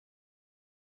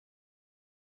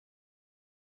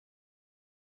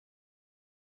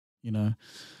you know.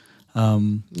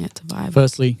 Yeah, it's a vibe.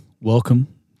 Firstly, welcome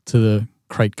to the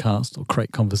Crate Cast or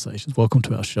Crate Conversations. Welcome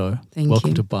to our show.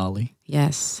 Welcome to Bali.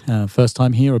 Yes. First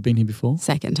time here or been here before?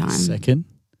 Second time. Second.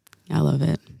 I love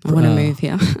it. I want to move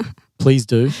here. Please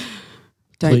do.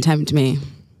 Don't tempt me.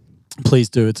 Please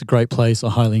do. It's a great place. I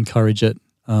highly encourage it.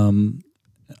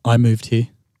 I moved here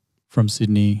from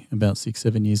Sydney about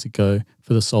 6-7 years ago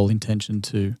for the sole intention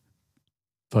to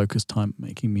focus time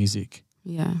making music.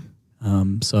 Yeah.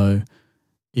 So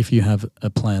if you have a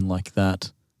plan like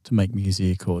that to make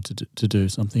music or to do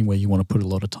something where you want to put a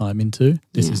lot of time into,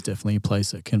 this is definitely a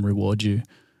place that can reward you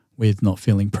with not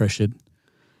feeling pressured.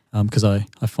 Because I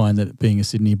find that being a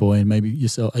Sydney boy and maybe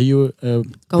yourself, are you a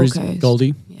Gold Coast.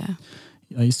 Goldie? Yeah.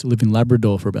 I used to live in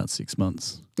Labrador for about 6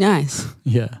 months. Nice.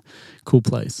 Yeah. Cool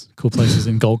place. Cool places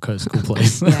in Gold Coast. Cool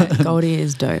place. Yeah, Goldie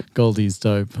is dope. Goldie is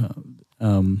dope.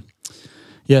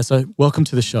 Yeah, so welcome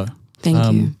to the show.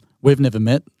 Thank you. We've never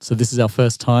met, so this is our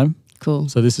first time. Cool.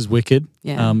 So this is wicked.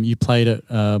 Yeah. You played at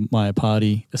my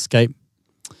party, Escape,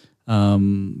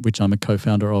 which I'm a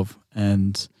co-founder of,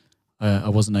 and I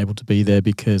wasn't able to be there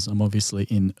because I'm obviously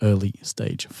in early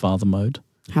stage father mode.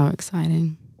 How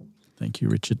exciting. Thank you,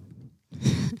 Richard.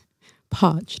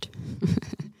 Parched.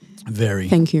 Very.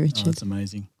 Thank you, Richard. That's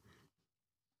amazing.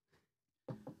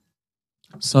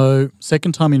 So,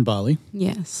 second time in Bali.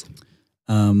 Yes.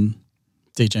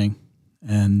 DJing.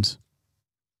 And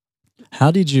how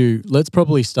did you, let's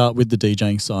probably start with the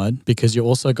DJing side because you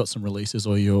also got some releases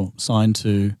or you're signed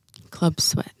to Club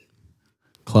Sweat.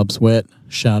 Club Sweat.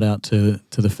 Shout out to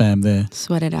the fam there.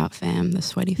 Sweat it out, fam. The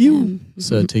sweaty fam.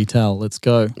 Sir T-Tal, let's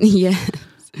go. Yeah.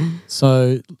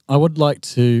 So I would like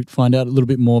to find out a little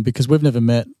bit more because we've never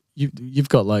met. You've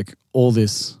got like all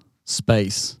this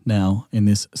space now in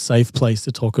this safe place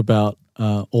to talk about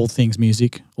all things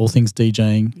music, all things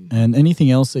DJing, and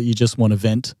anything else that you just want to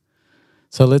vent.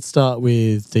 So let's start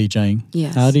with DJing.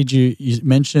 Yes. How did you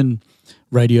mentioned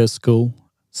radio school,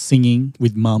 singing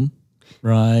with mum,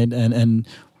 right? And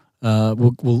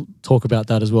we'll talk about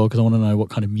that as well because I want to know what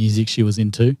kind of music she was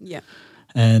into. Yeah.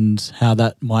 And how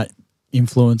that might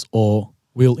influence or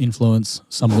will influence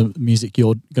some of the music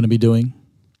you're going to be doing.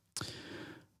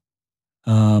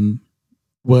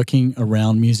 Working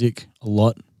around music a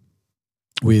lot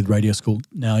with radio school.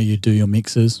 Now you do your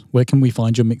mixes. Where can we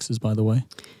find your mixes, by the way?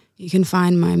 You can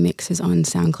find my mixes on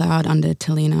SoundCloud under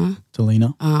Taleena.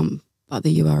 Taleena. But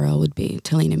the URL would be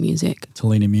Taleena Music.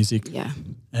 Taleena Music. Yeah.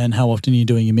 And how often are you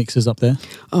doing your mixes up there?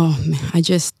 Oh, I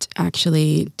just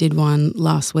actually did one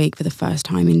last week for the first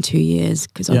time in 2 years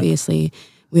because obviously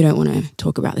we don't want to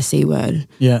talk about the C word.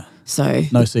 Yeah. So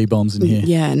no C-bombs in here.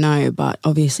 Yeah, no. But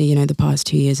obviously, you know, the past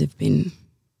 2 years have been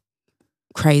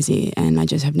crazy and I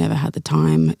just have never had the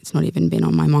time. It's not even been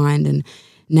on my mind. And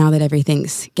now that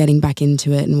everything's getting back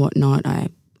into it and whatnot, I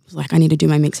was like, I need to do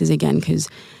my mixes again because,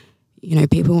 you know,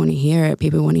 people want to hear it.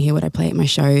 People want to hear what I play at my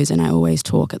shows and I always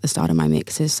talk at the start of my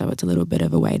mixes. So it's a little bit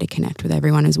of a way to connect with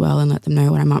everyone as well and let them know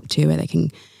what I'm up to, where they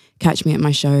can catch me at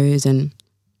my shows and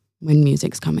when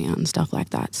music's coming out and stuff like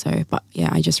that. So, but yeah,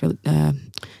 I just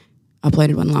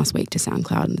uploaded one last week to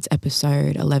SoundCloud and it's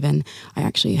episode 11. I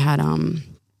actually had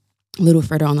Little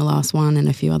Freddo on the last one and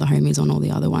a few other homies on all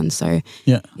the other ones. So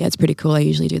yeah, it's pretty cool. I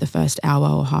usually do the first hour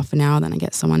or half an hour, then I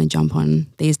get someone to jump on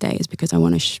these days because I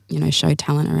want to show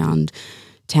talent around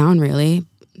town really.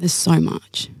 There's so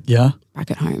much. Yeah.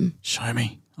 Back at home. Show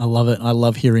me. I love it. I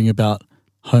love hearing about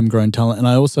homegrown talent and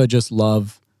I also just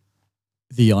love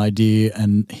the idea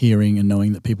and hearing and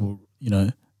knowing that people, you know,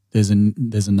 there's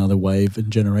another wave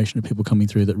and generation of people coming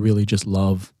through that really just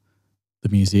love the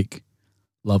music,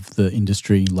 love the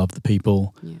industry, love the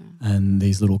people, and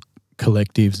these little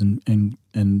collectives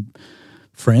and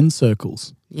friend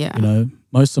circles. Yeah. You know,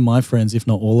 most of my friends, if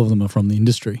not all of them, are from the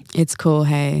industry. It's cool,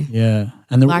 hey. Yeah.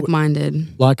 And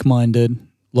like-minded.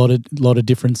 Lot of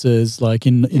differences. Like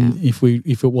if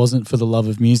it wasn't for the love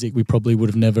of music, we probably would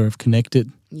have never have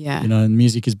connected. Yeah. You know, and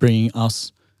music is bringing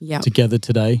us together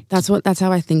today. That's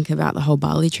how I think about the whole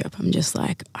Bali trip. I'm just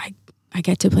like, I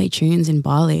get to play tunes in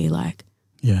Bali. Like,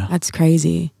 yeah, that's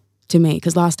crazy to me.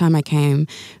 Because last time I came,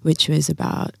 which was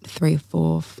about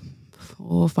 4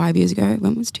 or 5 years ago.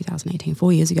 When was 2018?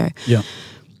 4 years ago. Yeah.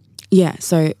 Yeah.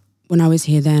 So when I was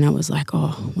here then, I was like,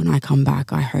 oh, when I come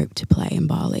back, I hope to play in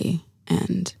Bali.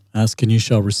 And ask and you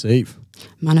shall receive.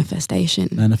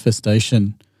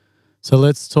 Manifestation. So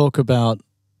let's talk about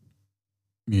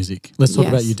music. Let's talk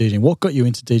about you DJing. What got you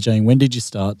into DJing? When did you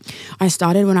start? I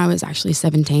started when I was actually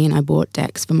 17. I bought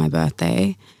decks for my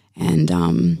birthday and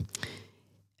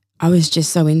I was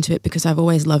just so into it because I've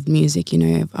always loved music, you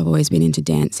know. I've always been into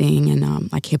dancing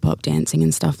and like hip hop dancing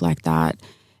and stuff like that.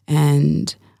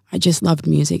 And I just loved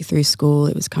music through school.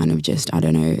 It was kind of just, I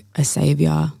don't know, a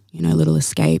savior, you know, a little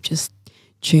escape, just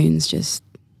tunes just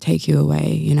take you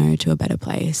away, you know, to a better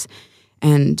place.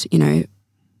 And, you know,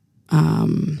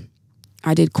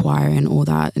 I did choir and all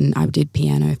that, and I did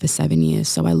piano for 7 years.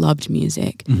 So I loved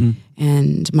music.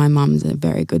 And my mum's a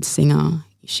very good singer.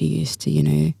 She used to, you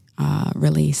know,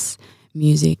 release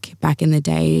music back in the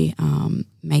day,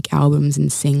 make albums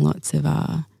and sing lots of,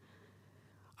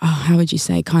 how would you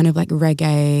say, kind of like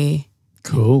reggae.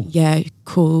 Cool. Yeah,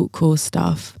 cool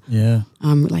stuff. Yeah.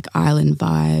 Like island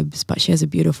vibes, but she has a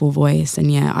beautiful voice.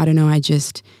 And yeah, I don't know, I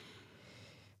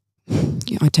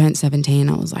turned 17.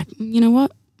 I was like, you know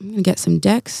what? I'm going to get some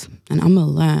decks and I'm going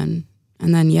to learn.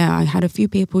 And then, yeah, I had a few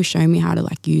people show me how to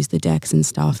like use the decks and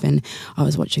stuff. And I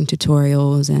was watching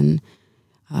tutorials, and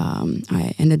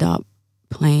I ended up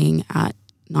playing at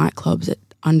nightclubs at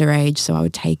underage. So I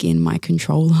would take in my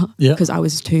controller because I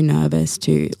was too nervous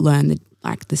to learn the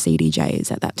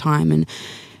CDJs at that time and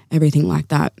everything like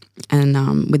that. And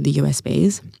with the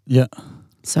USBs. Yeah.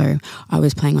 So I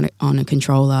was playing on a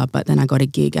controller, but then I got a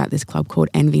gig at this club called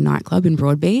Envy Nightclub in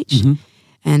Broadbeach.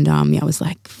 And I was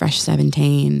like fresh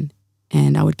 17,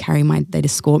 and I would carry they'd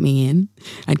escort me in.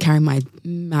 I'd carry my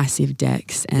massive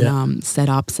decks and set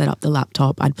up the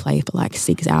laptop. I'd play for like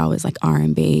 6 hours, like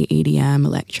R&B, EDM,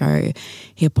 electro,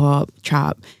 hip hop,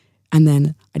 trap. And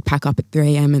then I'd pack up at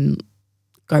 3 a.m. and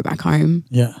go back home.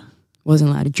 Yeah. Wasn't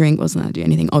allowed to drink, wasn't allowed to do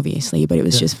anything, obviously, but it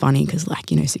was just funny because,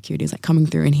 like, you know, security was like coming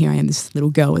through, and here I am, this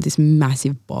little girl with this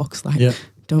massive box, like,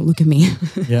 don't look at me.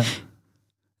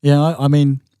 I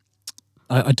mean,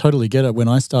 I totally get it. When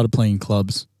I started playing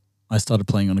clubs, I started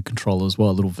playing on a controller as well,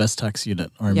 a little Vestax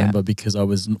unit, I remember, because I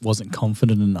wasn't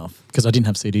confident enough because I didn't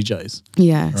have CDJs.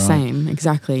 Yeah, right? Same,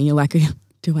 exactly. And you're like,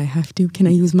 do I have to? Can I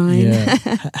use mine? Yeah.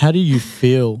 How do you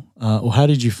feel, or how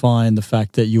did you find the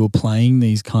fact that you were playing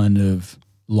these kind of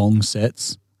long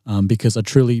sets? Because I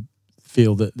truly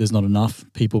feel that there's not enough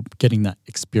people getting that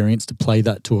experience to play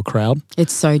that to a crowd.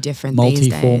 It's so different these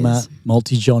days. Multi-format,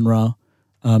 multi-genre.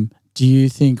 Do you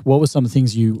think, what were some of the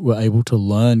things you were able to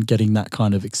learn getting that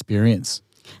kind of experience?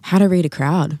 How to read a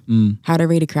crowd. How to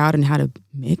read a crowd and how to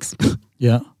mix.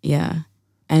 Yeah.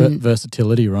 And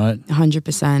versatility, right?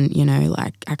 100%, you know,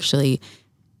 like actually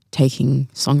taking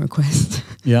song requests.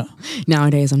 Yeah.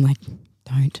 Nowadays I'm like,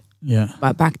 don't. Yeah.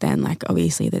 But back then, like,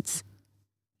 obviously that's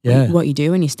what you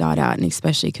do when you start out, and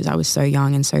especially because I was so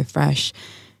young and so fresh,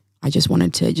 I just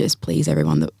wanted to just please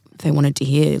everyone that they wanted to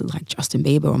hear, like Justin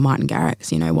Bieber or Martin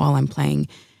Garrix, you know, while I'm playing,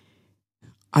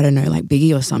 I don't know, like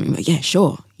Biggie or something. But yeah,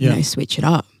 sure, you know, switch it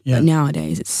up. Yeah. But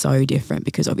nowadays it's so different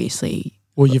because obviously,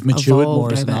 well, you've matured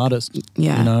more as an artist, you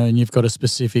know, and you've got a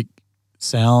specific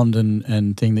sound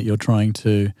and thing that you're trying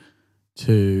to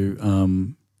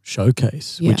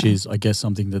showcase, which is, I guess,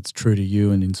 something that's true to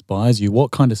you and inspires you. What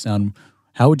kind of sound,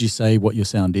 how would you say what your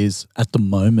sound is at the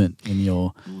moment in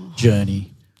your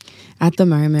journey? At the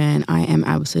moment, I am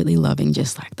absolutely loving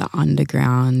just like the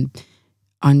underground,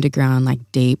 like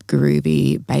deep,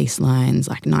 groovy bass lines,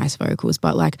 like nice vocals.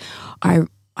 But like I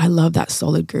love that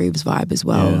solid grooves vibe as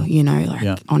well, you know,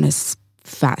 like on a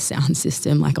fat sound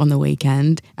system, like on the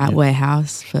weekend at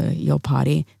Warehouse for your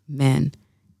party. Man,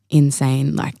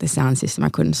 insane, like the sound system. I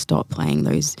couldn't stop playing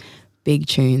those big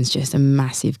tunes, just a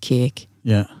massive kick.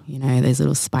 Yeah. You know, those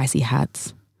little spicy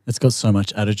hats. It's got so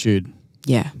much attitude.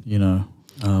 Yeah. You know.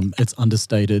 It's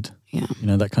understated, you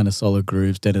know, that kind of solid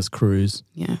grooves, Dennis Cruz,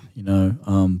 you know,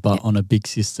 but on a big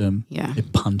system,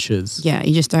 it punches. Yeah,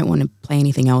 you just don't want to play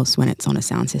anything else when it's on a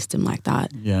sound system like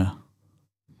that. Yeah.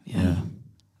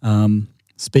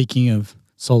 Speaking of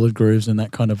solid grooves and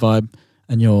that kind of vibe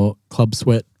and your Club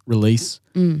Sweat release,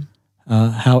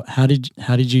 how did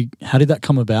that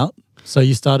come about? So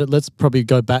you started, let's probably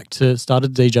go back to,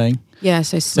 started DJing. Yeah,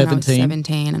 so 17. When I was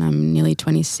 17 and I'm nearly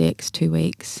 26, 2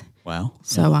 weeks. Wow.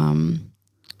 So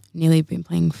nearly been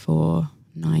playing for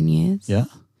 9 years. Yeah.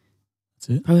 That's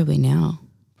it. Probably now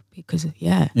because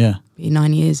be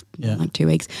 9 years, like 2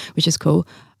 weeks, which is cool.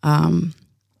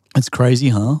 It's crazy,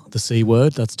 huh? The C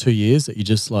word, that's 2 years that you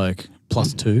just like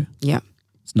plus 2. Yeah.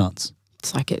 It's nuts.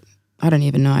 It's like I don't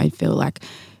even know. I feel like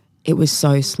it was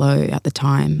so slow at the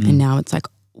time and now it's like,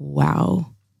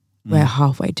 wow, we're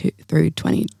halfway through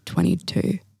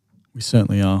 2022. We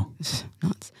certainly are. It's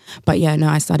nuts. But yeah, no,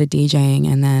 I started DJing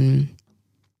and then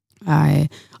I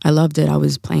loved it. I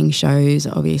was playing shows.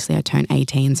 Obviously, I turned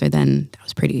 18, so then that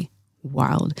was pretty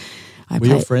wild. Were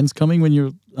your friends coming when you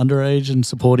were underage and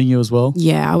supporting you as well?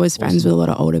 Yeah, I was friends with a lot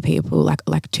of older people,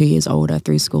 like 2 years older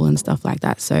through school and stuff like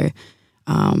that. So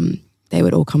they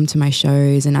would all come to my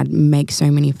shows and I'd make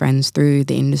so many friends through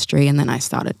the industry. And then I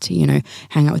started to, you know,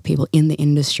 hang out with people in the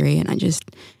industry and I just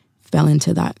fell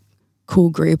into that cool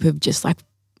group of just like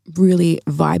really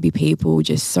vibey people,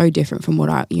 just so different from what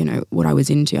I was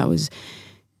into.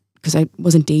 Because I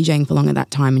wasn't DJing for long at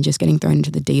that time, and just getting thrown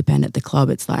into the deep end at the club,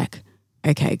 it's like,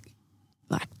 okay,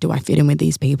 like, do I fit in with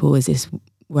these people? Is this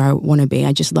where I want to be?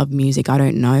 I just love music. I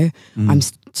don't know. I'm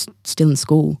still in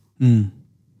school. And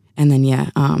then,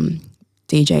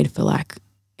 DJ'd for like,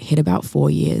 hit about 4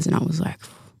 years, and I was like,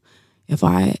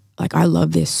 I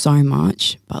love this so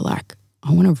much, but like,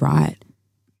 I want to write.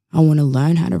 I want to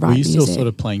learn how to write music. Were you still sort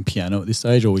of playing piano at this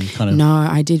age, or were you kind of... No,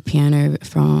 I did piano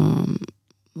from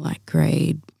like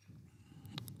grade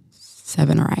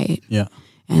 7 or 8. Yeah.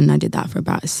 And I did that for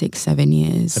about 6-7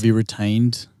 years. Have you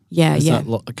retained... Yeah, Is that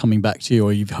coming back to you,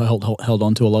 or you've held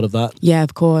on to a lot of that? Yeah,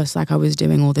 of course. Like I was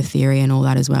doing all the theory and all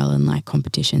that as well, and like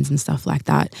competitions and stuff like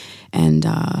that. And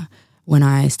when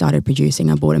I started producing,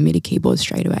 I bought a MIDI keyboard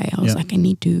straight away. I was like,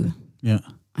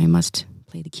 I must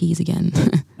play the keys again.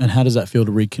 And how does that feel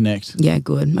to reconnect? Yeah,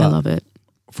 good. I love it.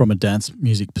 From a dance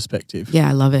music perspective. Yeah,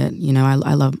 I love it. You know,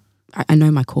 I know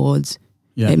my chords.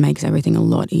 Yeah. It makes everything a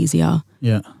lot easier.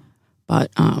 Yeah. But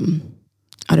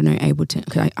I don't know, Ableton,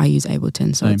 because I use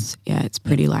Ableton, so it's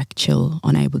pretty like chill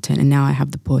on Ableton. And now I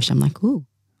have the push. I'm like, ooh,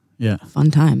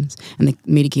 fun times. And the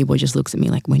MIDI keyboard just looks at me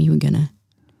like, when are you gonna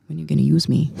use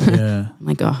me? Yeah. I'm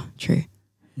like, oh, true.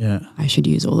 Yeah. I should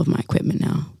use all of my equipment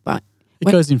now. But it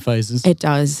goes in phases. It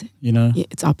does. You know?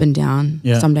 It's up and down.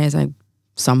 Yeah.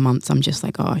 Some months I'm just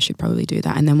like, oh, I should probably do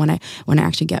that. And then when I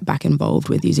actually get back involved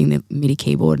with using the MIDI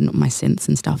keyboard and my synths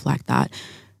and stuff like that,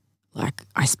 like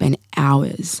I spend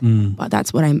hours, but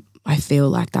that's what I feel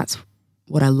like that's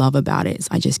what I love about it, is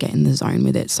I just get in the zone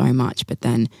with it so much. But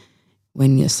then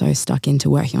when you're so stuck into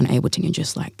working on Ableton, you're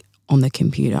just like on the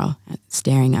computer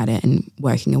staring at it and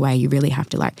working away. You really have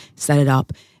to like set it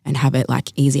up and have it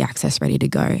like easy access ready to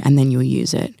go, and then you'll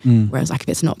use it. Whereas like if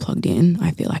it's not plugged in,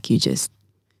 I feel like you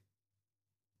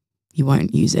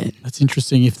won't use it. That's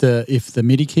interesting. If the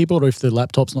MIDI keyboard, or if the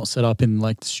laptop's not set up in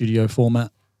like the studio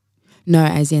format. No,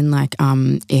 as in like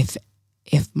if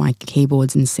my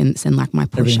keyboards and synths and like my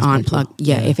push aren't plugged,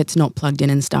 if it's not plugged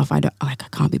in and stuff, I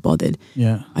can't be bothered.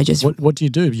 Yeah, I just what do you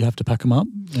do? You have to pack them up?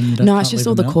 No, it's just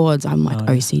all the chords. I'm like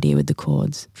OCD with the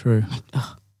chords. True. Like,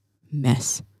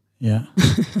 mess. Yeah.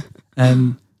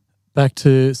 And back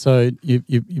to, so you've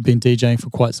been DJing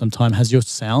for quite some time. Has your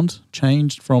sound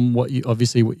changed from what your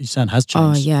sound has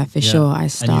changed? Oh yeah, for sure. I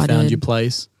started. And you found your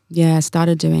place. Yeah, I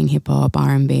started doing hip hop,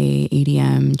 R&B,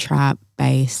 EDM, trap,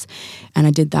 bass, and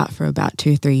I did that for about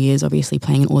 2-3 years, obviously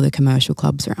playing in all the commercial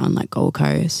clubs around like Gold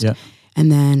Coast. Yeah.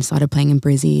 And then started playing in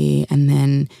Brizzy, and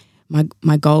then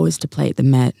my goal was to play at the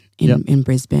Met in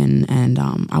Brisbane, and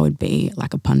I would be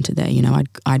like a punter there. You know,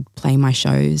 I'd play my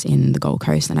shows in the Gold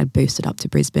Coast, and I'd boost it up to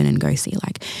Brisbane and go see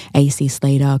like AC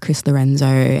Slater, Chris Lorenzo,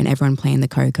 and everyone playing the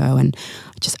Coco, and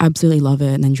I just absolutely love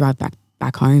it. And then drive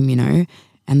back home, you know,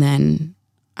 and then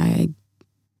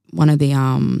one of the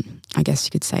I guess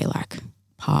you could say like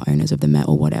part owners of the Met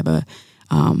or whatever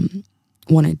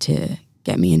wanted to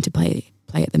get me in to play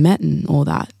at the Met and all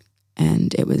that.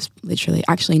 And it was literally,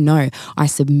 actually no, I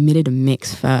submitted a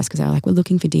mix first because they were like, we're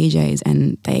looking for DJs,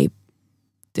 and they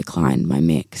declined my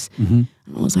mix. And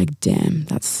I was like, damn,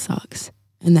 that sucks.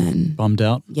 And then bummed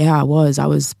out. Yeah, I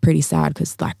was pretty sad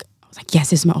because like I was like,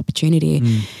 yes, this is my opportunity.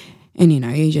 And you know,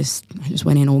 I just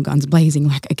went in all guns blazing,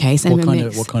 like, okay, send me a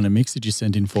mix. What kind of mix did you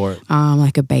send in for it?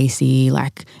 Like a bassy,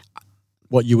 like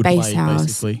what you would bass play house.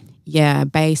 Basically. Yeah,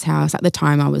 bass house. At the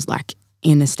time I was like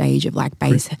in a stage of like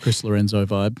bass. Chris Lorenzo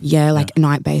vibe. Yeah, like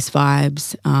night bass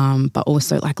vibes, but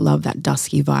also like love that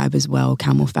dusky vibe as well,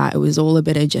 Camel Fat. It was all a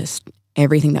bit of just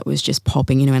everything that was just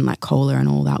popping, you know, and like Cola and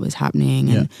all that was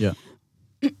happening.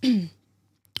 And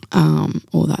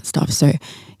all that stuff. So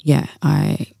yeah,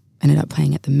 I ended up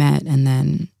playing at the Met, and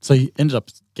then... So you ended up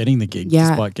getting the gig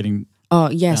despite getting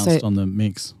bounced on the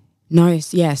mix? No,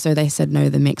 yeah, so they said no to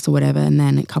the mix or whatever, and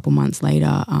then a couple months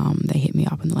later they hit me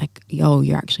up and they're like, yo,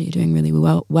 you're actually doing really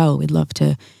well. We'd love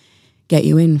to get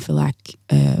you in for like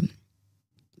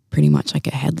pretty much like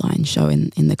a headline show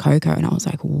in the Coco. And I was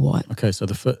like, what? Okay, so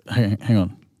hang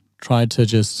on. Tried to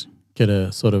just get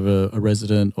a sort of a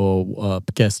resident or a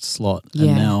guest slot,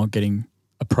 and now getting...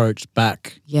 approached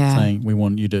back saying we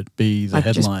want you to be the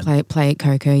headline. Just play at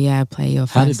Coco, play your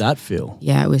first. How did that feel?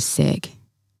 Yeah, it was sick.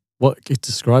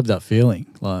 Describe that feeling?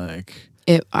 Like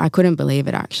I couldn't believe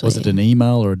it actually. Was it an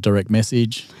email or a direct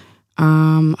message?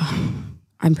 I'm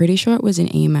pretty sure it was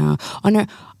an email. Oh no,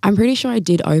 I'm pretty sure I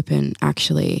did open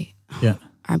actually. Yeah.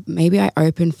 Maybe I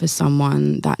opened for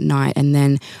someone that night, and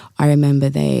then I remember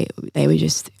they were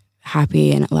just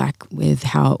happy and like with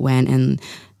how it went, and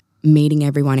meeting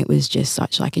everyone, it was just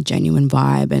such like a genuine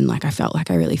vibe, and like I felt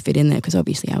like I really fit in there because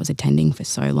obviously I was attending for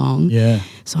so long. Yeah.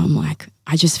 So I'm like,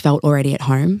 I just felt already at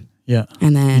home. Yeah.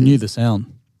 And then you knew the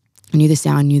sound. I knew the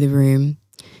sound, knew the room,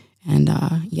 and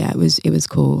yeah, it was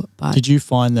cool. But did you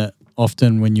find that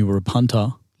often when you were a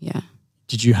punter? Yeah.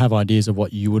 Did you have ideas of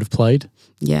what you would have played?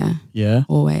 Yeah. Yeah.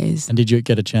 Always. And did you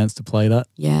get a chance to play that?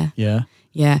 Yeah. Yeah.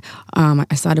 Yeah.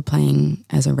 I started playing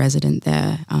as a resident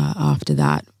there after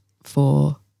that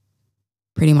for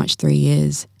pretty much 3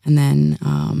 years. And then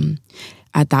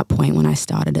at that point when I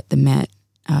started at the Met,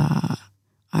 I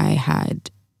had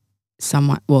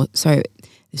someone, well, so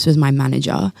this was my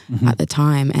manager at the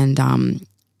time, and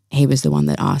he was the one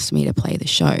that asked me to play the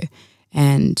show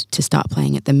and to start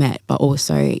playing at the Met. But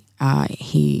also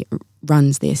he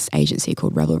runs this agency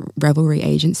called Revelry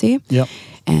Agency. Yep.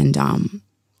 And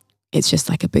it's just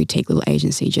like a boutique little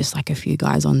agency, just like a few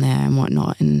guys on there and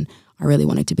whatnot. And I really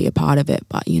wanted to be a part of it.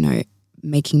 But, you know,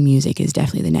 making music is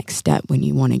definitely the next step when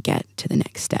you want to get to the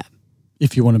next step.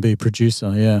 If you want to be a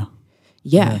producer, yeah.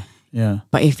 Yeah. Yeah.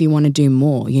 But if you want to do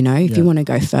more, you know, if you want to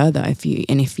go further, if you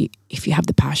have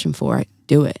the passion for it,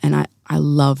 do it. And I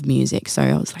love music. So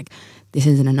I was like, this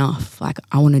isn't enough. Like,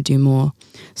 I want to do more.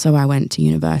 So I went to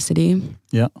university.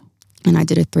 Yeah. And I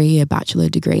did a 3-year bachelor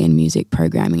degree in music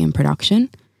programming and production.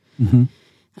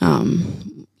 I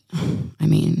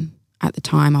mean, at the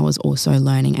time I was also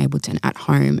learning Ableton at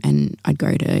home, and I'd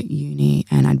go to uni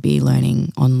and I'd be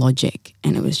learning on Logic,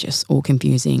 and it was just all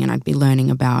confusing, and I'd be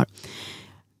learning about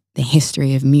the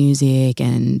history of music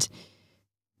and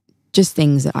just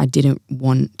things that I didn't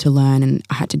want to learn, and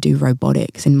I had to do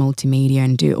robotics and multimedia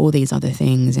and do all these other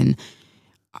things, and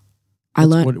I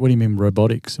learned... What do you mean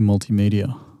robotics and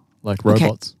multimedia? Like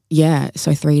robots? Okay. Yeah,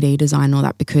 so 3D design and all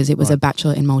that, because it was a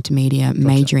bachelor in multimedia,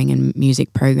 majoring in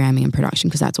music programming and production,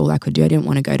 because that's all I could do. I didn't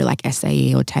want to go to like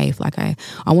SAE or TAFE. Like I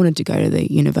wanted to go to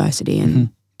the university and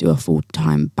do a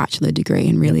full-time bachelor degree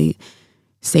and really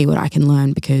see what I can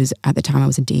learn, because at the time I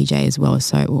was a DJ as well,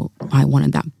 so I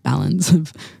wanted that balance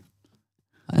of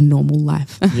a normal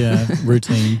life. Yeah,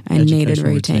 routine. I needed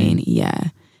routine. Yeah.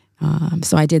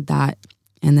 So I did that,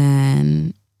 and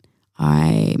then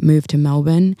I moved to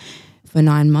Melbourne for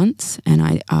 9 months, and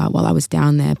while I was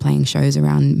down there playing shows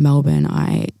around Melbourne,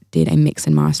 I did a mix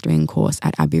and mastering course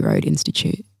at Abbey Road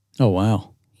Institute. Oh,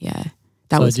 wow. Yeah.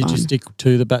 That was fun. So did you stick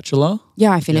to the bachelor?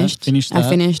 Yeah, I finished. Yeah, finished that. I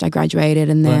finished, I graduated,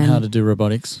 and then... Learn how to do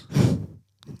robotics?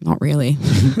 Not really.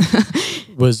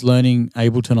 Was learning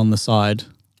Ableton on the side?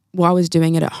 Well, I was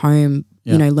doing it at home,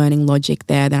 you know, learning Logic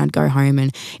there. Then I'd go home,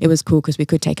 and it was cool because we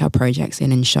could take our projects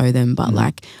in and show them, but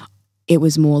like... It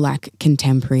was more like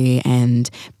contemporary and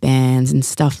bands and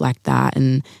stuff like that.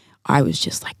 And I was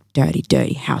just like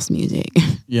dirty house music,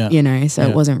 you know, so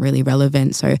it wasn't really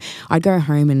relevant. So I'd go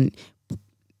home and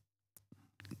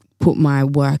put my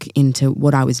work into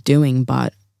what I was doing,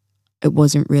 but it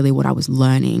wasn't really what I was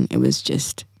learning. It was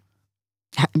just,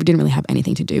 it didn't really have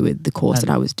anything to do with the course that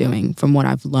I was doing from what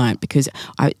I've learned, because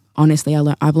I've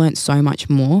learned so much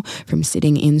more from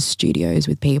sitting in studios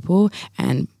with people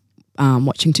and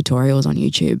watching tutorials on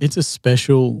YouTube. It's a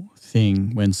special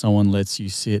thing when someone lets you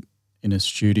sit in a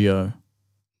studio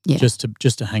just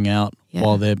to hang out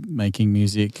while they're making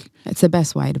music. It's the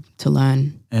best way to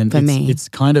learn for me. It's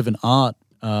kind of an art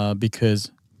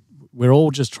because we're all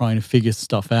just trying to figure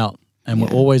stuff out, and we're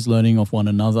always learning off one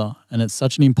another. And it's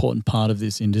such an important part of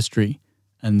this industry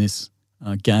and this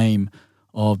game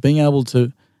of being able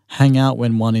to hang out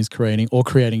when one is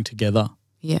creating together.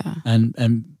 Yeah.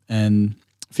 And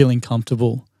feeling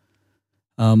comfortable.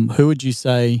 Who would you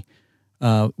say,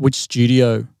 which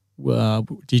studio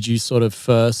did you sort of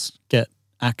first get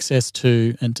access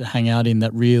to and to hang out in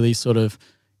that really sort of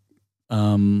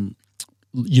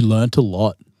you learnt a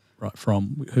lot right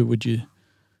from? Who would you?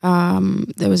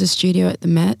 There was a studio at the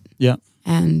Met. Yeah.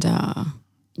 And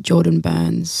Jordan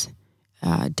Burns,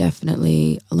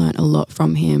 definitely learnt a lot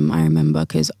from him. I remember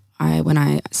because when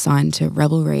I signed to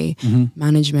Revelry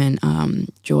Management,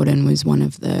 Jordan was one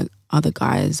of the other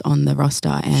guys on the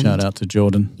roster. And shout out to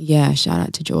Jordan. Yeah, shout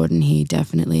out to Jordan. He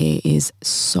definitely is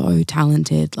so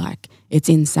talented. Like, it's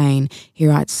insane. He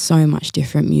writes so much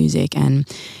different music. And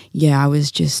yeah, I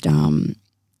was just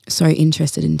so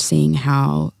interested in seeing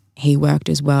how he worked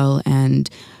as well. And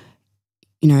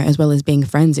you know, as well as being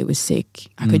friends, it was sick.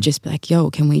 I could just be like, yo,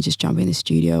 can we just jump in the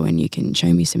studio and you can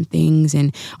show me some things?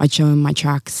 And I'd show him my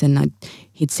tracks, and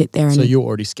he'd sit there. And so you're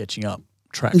already sketching up?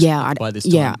 tracks by this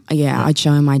time. Yeah. I'd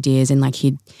show him ideas, and like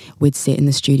we'd sit in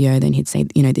the studio, then he'd say,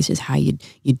 you know, this is how you'd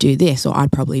do this, or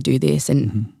I'd probably do this,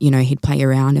 and you know, he'd play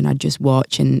around and I'd just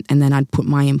watch, and then I'd put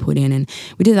my input in, and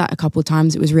we did that a couple of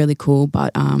times. It was really cool,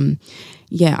 but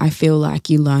yeah, I feel like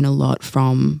you learn a lot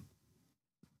from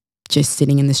just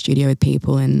sitting in the studio with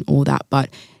people and all that, but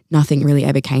nothing really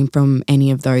ever came from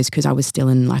any of those because I was still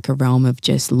in like a realm of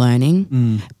just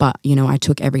learning. But, you know, I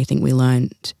took everything we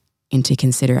learned into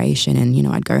consideration, and, you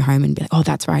know, I'd go home and be like, oh,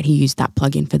 that's right, he used that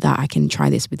plugin for that. I can try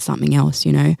this with something else,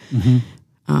 you know.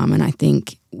 And I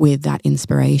think with that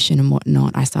inspiration and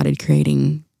whatnot, I started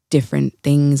creating different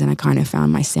things, and I kind of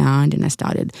found my sound, and I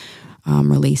started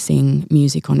releasing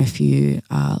music on a few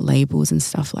labels and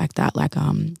stuff like that, like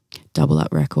Double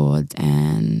Up Records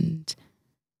and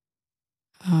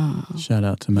shout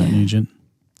out to Matt Nugent.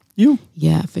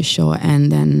 Yeah, for sure.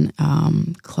 And then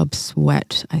Club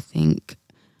Sweat, I think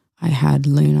I had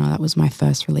Luna. That was my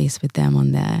first release with them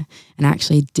on there, and I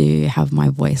actually do have my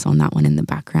voice on that one in the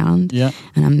background. Yeah,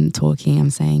 and I'm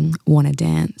saying "Wanna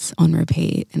Dance" on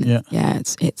repeat, and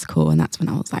it's cool. And that's when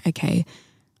I was like, okay,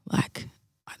 like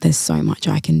there's so much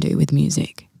I can do with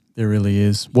music. There really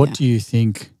is. What do you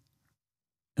think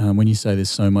when you say there's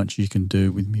so much you can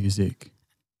do with music?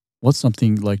 What's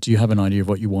something like? Do you have an idea of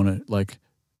what you want to like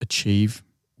achieve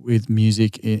with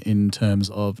music in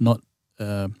terms of not?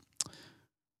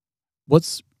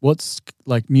 What's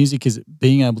like music is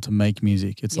being able to make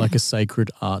music. It's like a sacred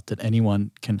art that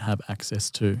anyone can have access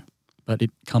to, but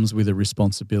it comes with a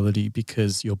responsibility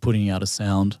because you're putting out a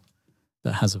sound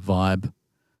that has a vibe,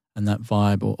 and that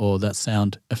vibe or that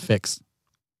sound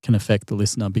can affect the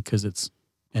listener because it's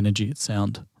energy, it's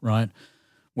sound, right?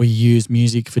 We use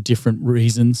music for different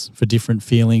reasons, for different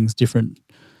feelings, different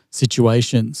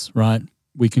situations, right?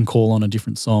 We can call on a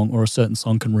different song, or a certain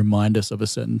song can remind us of a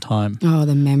certain time. Oh,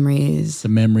 the memories. The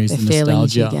memories, the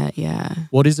feelings nostalgia. you get, yeah.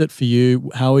 What is it for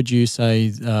you? How would you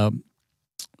say,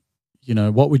 you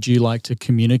know, what would you like to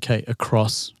communicate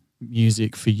across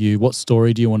music for you? What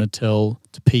story do you want to tell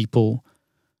to people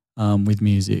with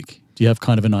music? Do you have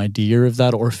kind of an idea of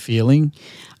that or a feeling?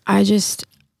 I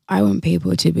want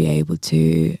people to be able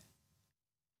to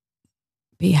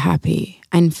be happy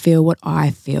and feel what I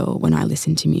feel when I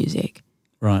listen to music.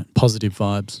 Right, positive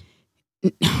vibes.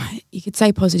 You could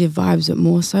say positive vibes, but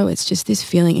more so it's just this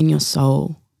feeling in your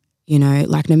soul, you know,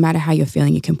 like no matter how you're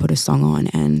feeling, you can put a song on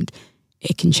and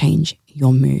it can change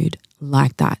your mood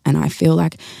like that. And I feel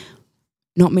like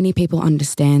not many people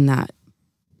understand that.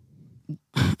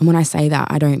 And when I say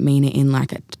that, I don't mean it in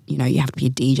like you know, you have to be a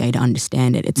DJ to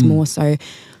understand it. It's more so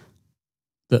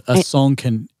a song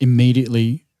can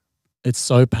immediately, it's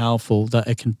so powerful that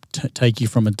it can take you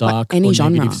from a dark or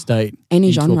negative state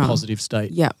into a positive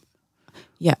state. Yeah.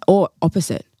 Yeah, or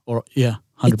opposite. Or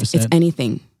 100%. It's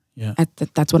anything. Yeah.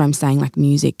 That's what I'm saying. Like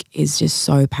music is just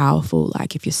so powerful.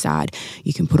 Like if you're sad,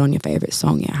 you can put on your favorite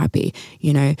song. You're happy.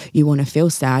 You know, you want to feel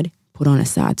sad, put on a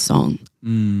sad song.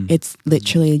 It's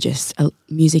literally just,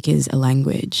 music is a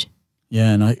language.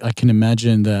 Yeah, and I can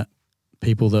imagine that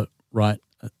people that write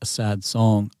a sad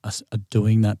song are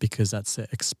doing that because that's the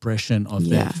expression of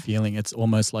their feeling. It's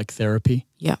almost like therapy.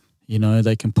 Yeah. You know,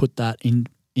 they can put that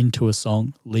into a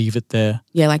song, leave it there.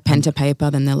 Yeah, like pen to paper,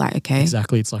 then they're like, okay.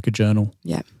 Exactly, it's like a journal.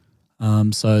 Yeah.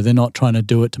 So they're not trying to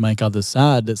do it to make others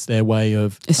sad. It's their way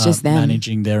of just them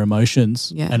managing their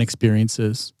emotions and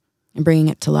experiences. And bringing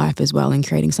it to life as well and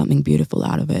creating something beautiful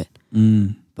out of it.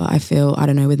 But I feel, I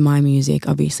don't know, with my music,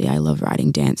 obviously I love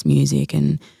writing dance music,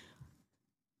 and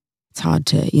it's hard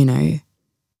to, you know,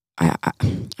 I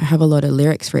have a lot of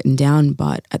lyrics written down,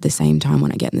 but at the same time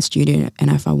when I get in the studio and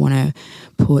if I want to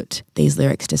put these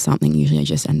lyrics to something, usually I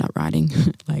just end up writing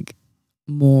like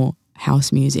more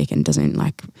house music, and doesn't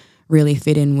like really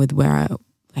fit in with where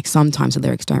like sometimes the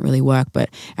lyrics don't really work, but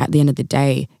at the end of the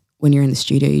day, when you're in the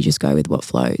studio, you just go with what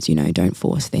flows, you know, don't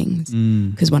force things.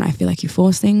 Because when I feel like you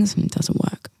force things, it doesn't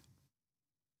work.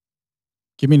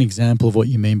 Give me an example of what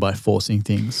you mean by forcing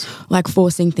things. Like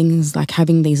forcing things, like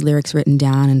having these lyrics written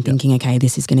down and thinking, okay,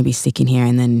 this is going to be sick in here.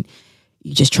 And then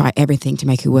you just try everything to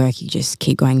make it work. You just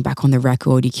keep going back on the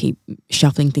record. You keep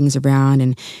shuffling things around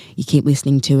and you keep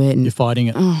listening to it. And you're fighting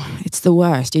it. Oh, it's the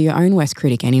worst. You're your own worst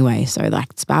critic anyway. So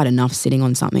like it's bad enough sitting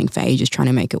on something for ages trying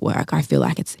to make it work. I feel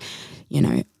like it's, you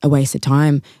know, a waste of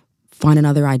time. Find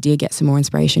another idea, get some more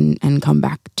inspiration and come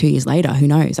back 2 years later. Who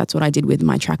knows? That's what I did with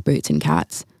my track Boots and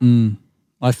Cats.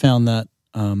 I found that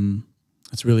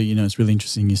it's really, you know, it's really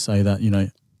interesting you say that, you know,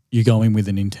 you go in with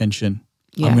an intention.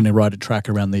 I'm going to write a track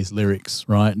around these lyrics,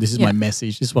 right? This is my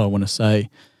message. This is what I want to say.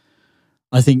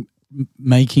 I think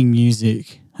making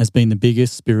music has been the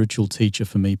biggest spiritual teacher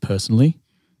for me personally,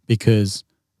 because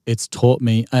it's taught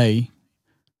me,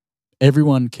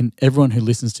 everyone who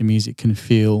listens to music can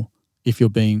feel if you're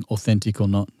being authentic or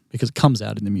not, because it comes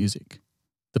out in the music.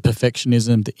 The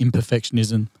perfectionism, the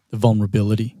imperfectionism, the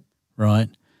vulnerability, right?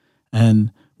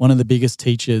 And one of the biggest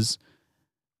teachers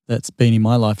that's been in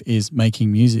my life is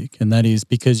making music. And that is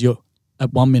because you're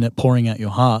at 1 minute pouring out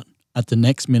your heart. At the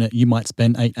next minute, you might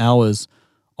spend 8 hours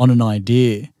on an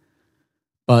idea,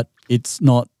 but it's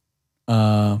not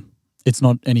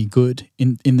any good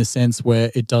in the sense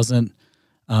where it doesn't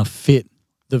fit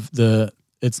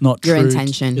it's not your true.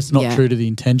 intention. It's not true to the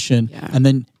intention. Yeah. And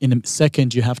then in a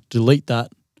second you have to delete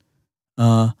that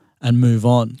and move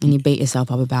on. And you beat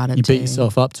yourself up about it. You beat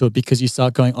yourself up to it because you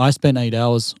start going, I spent 8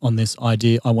 hours on this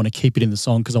idea. I want to keep it in the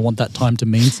song because I want that time to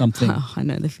mean something. Oh, I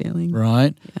know the feeling.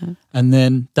 Right? Yeah. And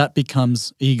then that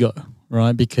becomes ego,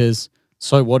 right? Because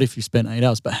so what if you spent 8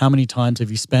 hours? But how many times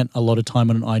have you spent a lot of time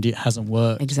on an idea, it hasn't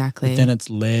worked? Exactly. But then it's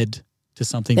led to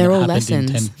something They're that all happened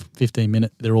lessons. in 10, 15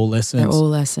 minutes. They're all lessons. They're all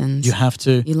lessons. You have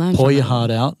to learn pour from your it.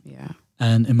 heart out Yeah.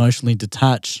 and emotionally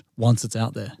detach once it's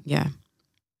out there. Yeah.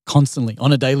 Constantly,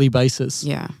 on a daily basis.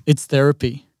 Yeah. It's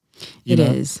therapy. It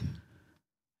is.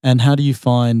 And how do you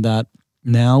find that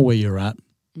now where you're at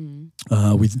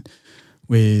with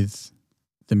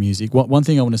the music? One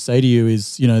thing I want to say to you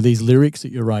is, these lyrics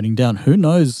that you're writing down, who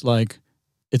knows,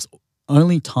 it's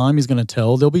only time is going to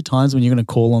tell. There'll be times when you're going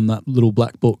to call on that little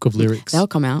black book of lyrics. They'll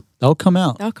come out. They'll come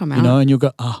out. And you'll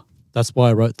go, that's why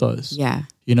I wrote those. Yeah.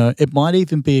 It might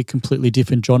even be a completely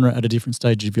different genre at a different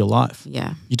stage of your life.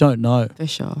 Yeah. You don't know. For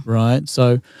sure. Right?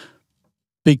 So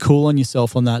be cool on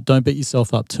yourself on that. Don't beat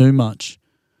yourself up too much.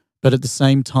 But at the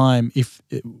same time,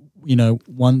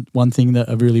 one thing that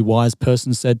a really wise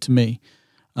person said to me,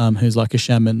 who's like a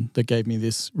shaman that gave me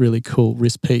this really cool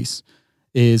wrist piece,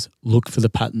 is look for the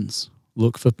patterns.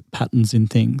 Look for patterns in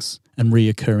things and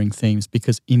reoccurring themes,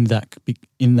 because in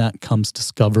that comes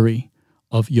discovery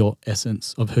of your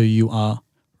essence, of who you are,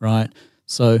 right?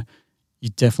 So you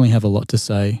definitely have a lot to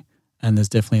say, and there's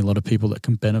definitely a lot of people that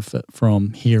can benefit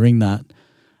from hearing that.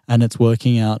 And it's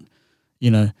working out,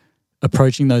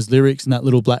 approaching those lyrics in that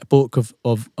little black book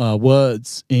of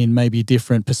words in maybe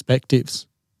different perspectives,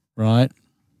 right?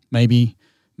 Maybe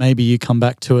you come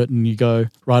back to it and you go,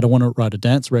 right, I want to write a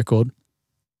dance record,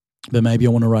 but maybe I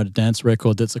want to write a dance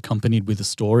record that's accompanied with a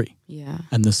story. Yeah.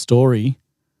 And the story,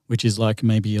 which is like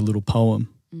maybe a little poem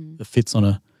that fits on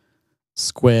a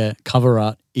square cover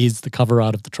art, is the cover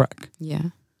art of the track. Yeah.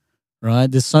 Right?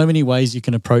 There's so many ways you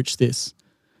can approach this,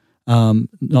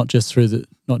 not just through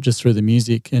the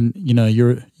music. And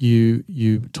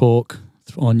you talk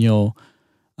on your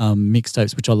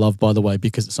mixtapes, which I love, by the way,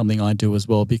 because it's something I do as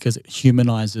well, because it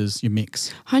humanizes your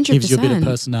mix. 100%. Gives you a bit of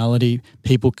personality.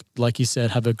 People, like you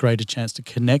said, have a greater chance to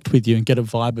connect with you and get a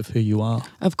vibe of who you are.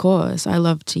 Of course. I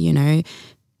love to,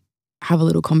 have a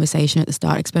little conversation at the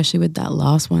start, especially with that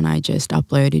last one I just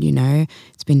uploaded.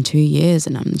 It's been 2 years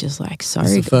and I'm just like,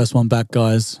 sorry. It's the first one back,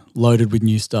 guys, loaded with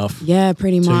new stuff. Yeah,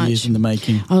 pretty much. 2 years in the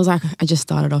making. I was like, I just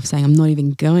started off saying I'm not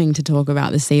even going to talk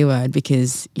about the C word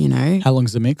because, How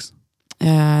long's the mix?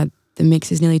 The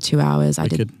mix is nearly 2 hours. I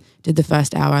did the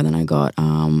first hour, then I got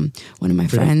one of my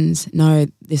friends. No,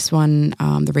 this one,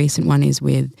 the recent one is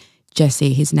with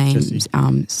Jesse. His name's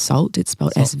Salt. It's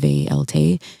spelled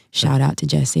SVLT. Shout out to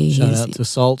Jesse. Shout out to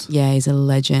Salt. Yeah, he's a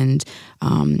legend.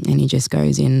 And he just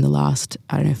goes in the last,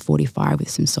 45 with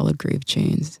some solid groove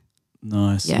tunes.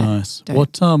 Nice, nice.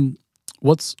 What's on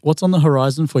the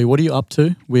horizon for you? What are you up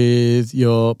to with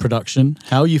your production?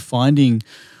 How are you finding?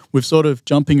 We're sort of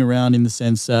jumping around in the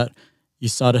sense that you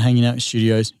started hanging out in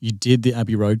studios. You did the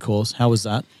Abbey Road course. How was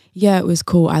that? Yeah, it was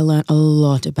cool. I learned a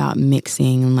lot about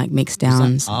mixing and mix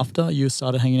downs. Was that after you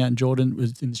started hanging out in Jordan,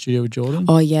 was in the studio with Jordan?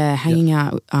 Oh yeah, hanging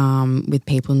out with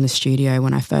people in the studio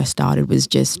when I first started was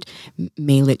just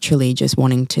me literally just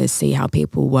wanting to see how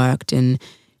people worked, and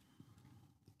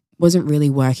wasn't really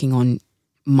working on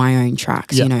my own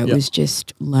tracks. It was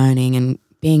just learning, and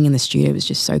being in the studio was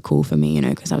just so cool for me,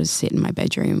 because I was sitting in my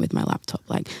bedroom with my laptop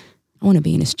like, I want to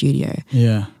be in a studio.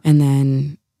 Yeah. And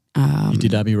then you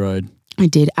did Abbey Road. I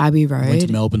did Abbey Road. Went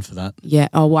to Melbourne for that. Yeah.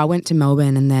 Oh, well, I went to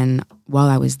Melbourne, and then while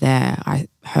I was there, I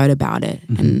heard about it,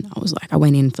 and I was like, I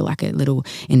went in for like a little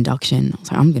induction. I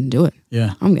was like, I'm going to do it.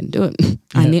 Yeah. I'm going to do it.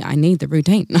 Yeah. I need the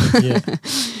routine. Yeah.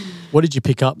 What did you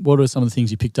pick up? What are some of the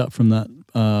things you picked up from that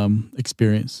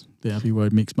experience, the Abbey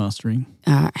Road mix mastering?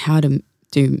 How to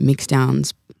do mix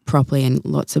downs properly, and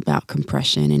lots about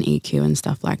compression and EQ and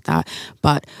stuff like that.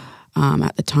 But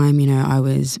at the time, I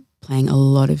was playing a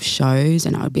lot of shows,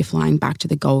 and I would be flying back to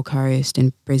the Gold Coast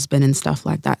and Brisbane and stuff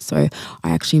like that. So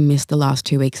I actually missed the last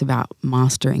 2 weeks about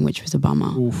mastering, which was a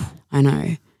bummer. Oof. I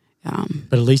know.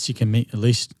 But at least you can at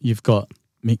least you've got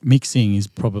mixing is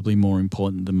probably more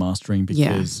important than mastering,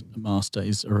 because a master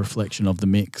is a reflection of the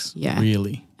mix. Yeah.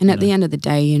 Really. And at the end of the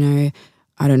day, you know,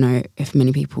 I don't know if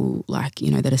many people like,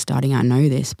 you know, that are starting out know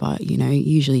this, but, you know, you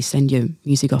usually send your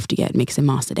music off to get mixed and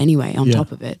mastered anyway on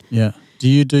top of it. Yeah. Do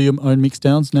you do your own mix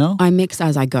downs now? I mix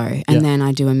as I go, and then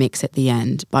I do a mix at the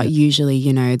end. But usually,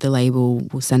 you know, the label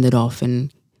will send it off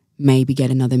and maybe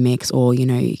get another mix, or, you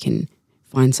know, you can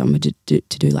find someone to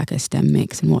do like a stem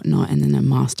mix and whatnot, and then a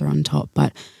master on top.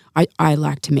 But I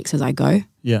like to mix as I go.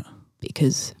 Yeah.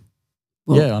 Because,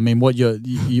 I mean, what you're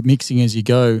mixing as you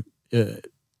go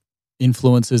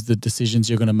influences the decisions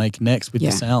you're going to make next with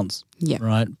the sounds. Yeah.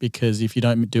 Right? Because if you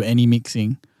don't do any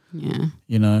mixing,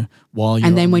 you know, while you're...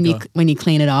 And then when you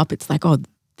clean it up, it's like, oh,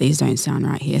 these don't sound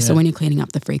right here. Yeah. So when you're cleaning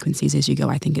up the frequencies as you go,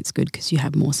 I think it's good because you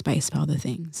have more space for other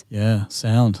things. Yeah,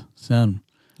 sound. Yeah.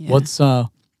 What's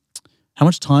how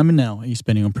much time now are you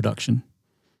spending on production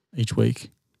each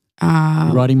week? You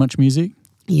writing much music?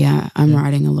 Yeah, I'm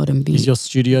writing a lot of music. Is your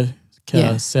studio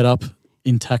set up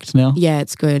intact now? Yeah,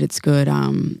 it's good. It's good.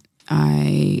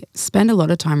 I spend a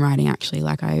lot of time writing actually.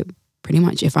 Like I pretty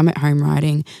much, if I'm at home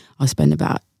writing, I'll spend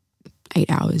about 8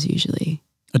 hours usually.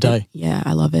 A day? Yeah,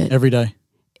 I love it. Every day?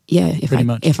 Yeah,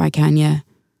 if I can, yeah.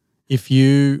 If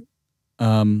you,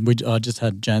 I just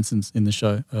had Jansen's in the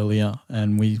show earlier,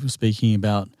 and we were speaking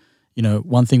about, you know,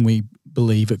 one thing we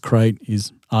believe at Crate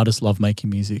is artists love making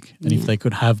music, and if they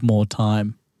could have more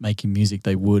time making music,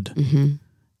 they would. Mm-hmm.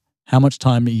 How much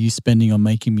time are you spending on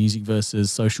making music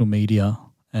versus social media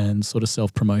and sort of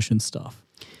self-promotion stuff?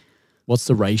 What's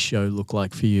the ratio look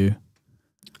like for you?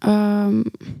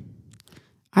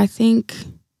 I think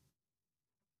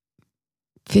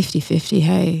 50-50,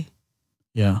 hey.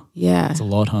 Yeah. Yeah. It's a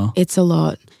lot, huh? It's a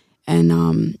lot. And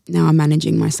now I'm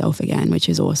managing myself again, which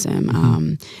is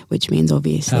awesome, which means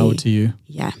obviously... Power to you.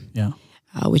 Yeah. Yeah.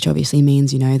 Which obviously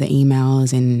means, you know, the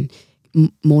emails and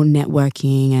more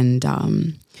networking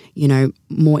and, you know,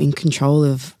 more in control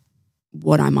of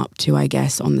what I'm up to, I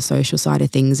guess, on the social side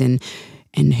of things and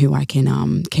who I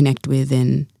can connect with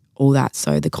and all that.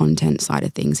 So the content side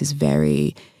of things is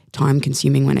very time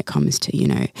consuming when it comes to, you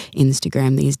know,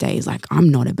 Instagram these days. Like I'm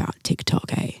not about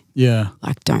TikTok, eh? Yeah.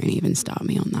 Like don't even start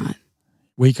me on that.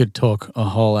 We could talk a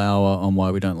whole hour on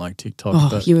why we don't like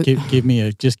TikTok, but give me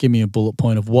a bullet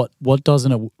point of what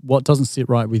doesn't sit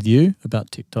right with you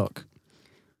about TikTok.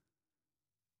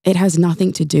 It has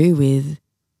nothing to do with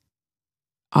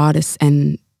artists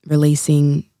and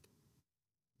releasing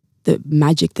the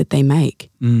magic that they make.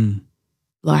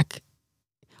 Like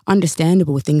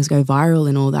understandable, things go viral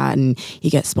and all that, and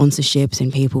you get sponsorships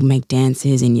and people make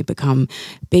dances and you become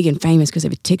big and famous because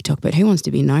of a TikTok, but who wants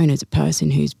to be known as a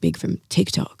person who's big from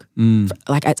TikTok?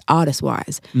 Like it's artist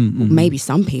wise. Well, maybe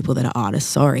some people that are artists,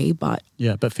 sorry, but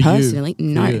but for personally, you,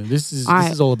 no. This is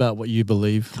all about what you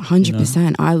believe. 100%. You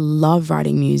know? I love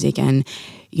writing music, and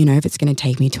you know, if it's going to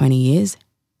take me 20 years,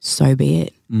 so be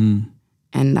it. And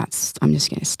I'm just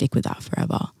going to stick with that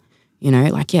forever. You know,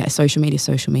 like, social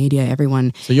media,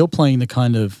 everyone. So you're playing the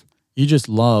kind of, you just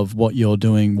love what you're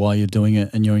doing while you're doing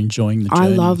it and you're enjoying the journey. I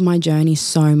love my journey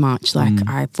so much. Like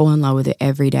I fall in love with it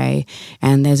every day,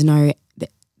 and there's no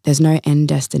end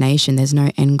destination. There's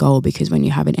no end goal, because when you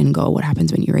have an end goal, what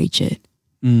happens when you reach it?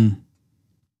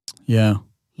 Yeah.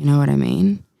 You know what I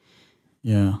mean?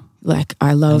 Yeah. Like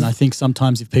I love... And I think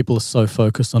sometimes if people are so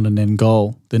focused on an end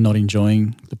goal, they're not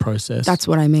enjoying the process. That's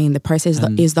what I mean. The process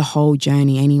is the whole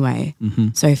journey anyway.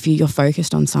 So if you're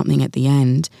focused on something at the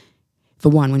end, for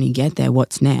one, when you get there,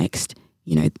 what's next?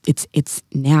 You know, it's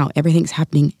now. Everything's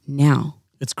happening now.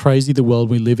 It's crazy the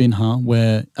world we live in, huh?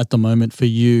 Where at the moment for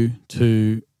you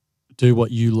to do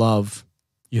what you love,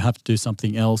 you have to do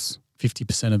something else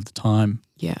 50% of the time.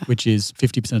 Yeah. Which is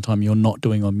 50% of the time you're not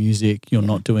doing on music, you're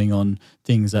not doing on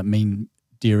things that mean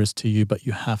dearest to you, but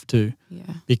you have to. Yeah.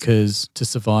 Because to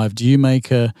survive, do you make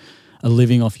a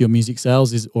living off your music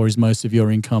sales, or is most of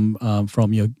your income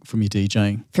from your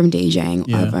DJing? From DJing.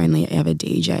 Yeah. I've only ever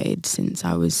DJed since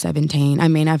I was 17. I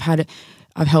mean, I've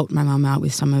helped my mum out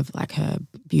with some of like her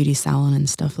beauty salon and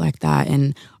stuff like that.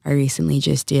 And I recently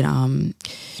just did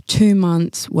 2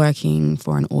 months working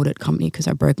for an audit company because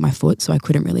I broke my foot, so I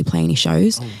couldn't really play any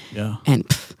shows. Oh, yeah. And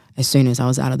as soon as I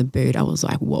was out of the boot, I was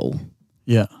like, whoa.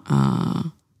 Yeah.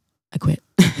 I quit.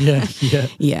 Yeah.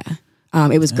 Yeah.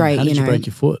 It was great. How did you break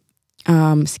your foot?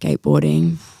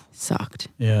 Skateboarding sucked.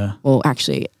 Yeah. Well,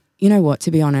 actually, you know what?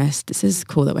 To be honest, this is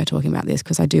cool that we're talking about this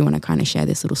because I do want to kind of share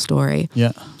this little story.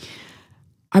 Yeah.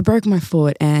 I broke my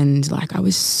foot and like I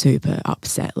was super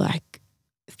upset. Like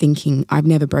thinking, I've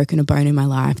never broken a bone in my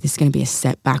life. This is going to be a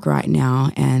setback right now.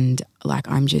 And like,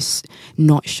 I'm just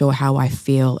not sure how I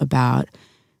feel about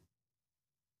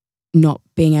not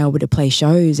being able to play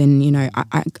shows. And, you know,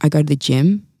 I go to the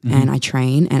gym and I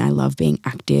train and I love being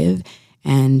active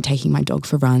and taking my dog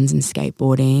for runs and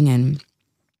skateboarding. And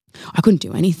I couldn't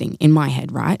do anything in my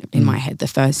head, right? In my head, the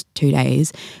first 2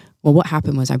 days. Well, what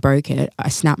happened was I broke it. I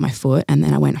snapped my foot and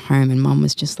then I went home and Mum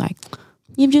was just like,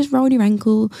 you've just rolled your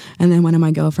ankle. And then one of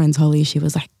my girlfriends, Holly, she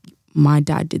was like, my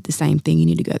dad did the same thing. You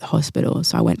need to go to the hospital.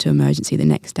 So I went to emergency the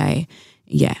next day.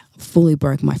 Yeah, fully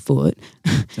broke my foot.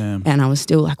 Damn. And I was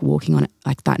still like walking on it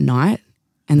like that night.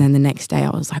 And then the next day I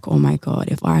was like, oh my God,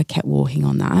 if I kept walking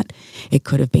on that, it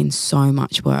could have been so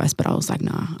much worse. But I was like,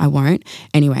 nah, I won't.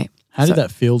 Anyway. How did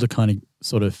that feel to kind of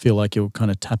sort of feel like you're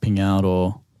kind of tapping out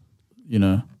or, you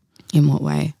know? In what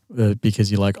way? Because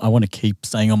you're like, I want to keep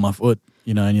staying on my foot,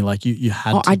 you know, and you're like, you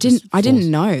had to. I didn't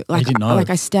know. Like, didn't know. Like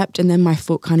I stepped and then my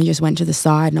foot kind of just went to the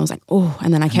side and I was like, oh,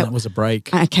 and then that was a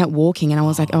break. I kept walking and I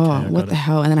was like, oh, okay, what the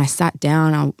hell? And then I sat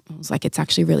down. I was like, it's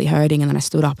actually really hurting. And then I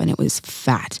stood up and it was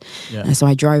fat. Yeah. And so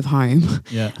I drove home.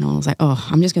 Yeah. And I was like, oh,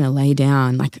 I'm just going to lay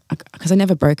down, like, because I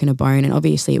never broken a bone, and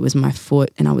obviously it was my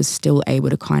foot, and I was still able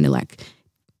to kind of like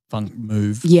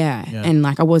move. Yeah. And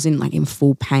like I wasn't like in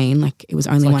full pain. Like it was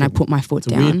only when I put my foot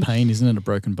down. It's a weird pain, isn't it? A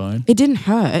broken bone. It didn't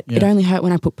hurt. Yeah. It only hurt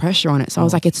when I put pressure on it. So I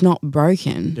was like, it's not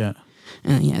broken. Yeah.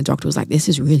 And the doctor was like, this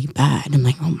is really bad. I'm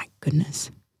like, oh my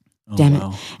goodness. Damn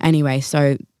it. Anyway,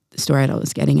 so the story that I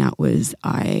was getting at was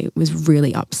I was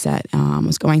really upset. I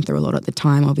was going through a lot at the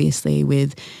time, obviously,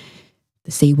 with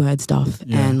the C word stuff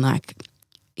and like,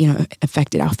 you know,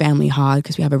 affected our family hard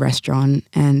because we have a restaurant,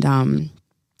 and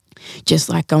just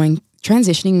like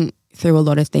transitioning through a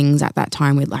lot of things at that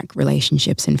time with like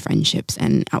relationships and friendships.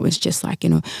 And I was just like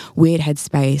in a weird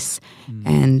headspace.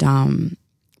 And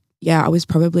I was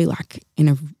probably like in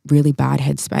a really bad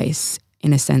headspace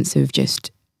in a sense of just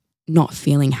not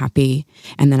feeling happy.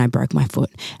 And then I broke my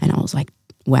foot and I was like,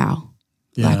 wow.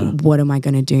 Like, what am I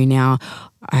going to do now?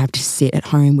 I have to sit at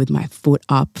home with my foot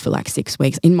up for like 6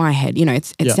 weeks. In my head, you know,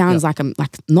 it sounds like I'm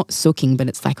like not sooking, but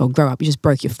it's like, oh, grow up, you just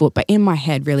broke your foot. But in my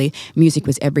head, really, music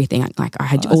was everything. Like I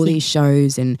had all these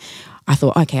shows and I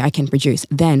thought, okay, I can produce.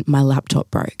 Then my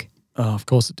laptop broke. Oh, of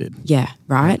course it did. Yeah,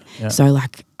 right? Yeah. So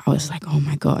like, I was like, oh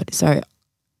my God. So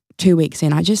 2 weeks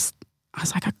in, I was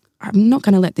like, I'm not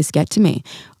going to let this get to me.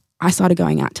 I started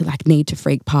going out to like Need to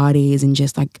Freak parties and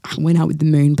just like I went out with the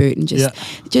moon boot and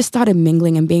just started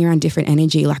mingling and being around different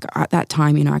energy. Like at that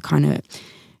time, you know, I kind of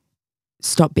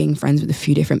stopped being friends with a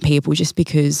few different people just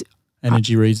because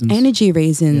energy reasons.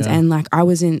 And like I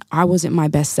wasn't my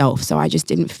best self. So I just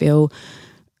didn't feel,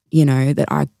 you know,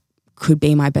 that I could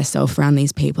be my best self around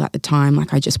these people at the time.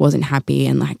 Like I just wasn't happy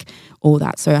and like all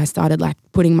that. So I started like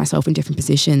putting myself in different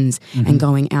positions and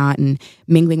going out and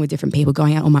mingling with different people,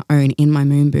 going out on my own in my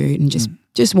moon boot and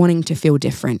just wanting to feel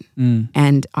different.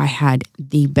 And I had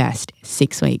the best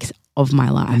 6 weeks of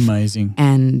my life. Amazing.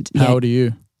 And how old are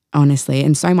you? Honestly,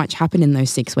 and so much happened in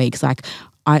those 6 weeks. Like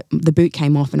the boot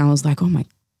came off and I was like, oh my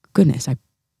goodness, I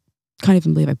can't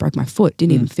even believe I broke my foot.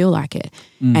 Didn't even feel like it.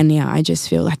 And I just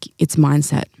feel like it's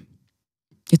mindset.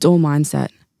 It's all mindset.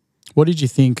 What did you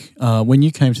think when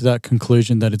you came to that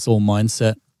conclusion that it's all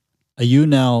mindset? Are you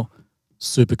now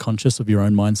super conscious of your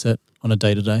own mindset on a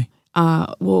day-to-day?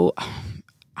 Well,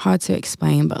 hard to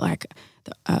explain, but like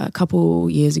a couple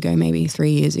years ago, maybe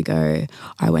 3 years ago,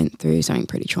 I went through something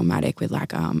pretty traumatic with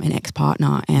like an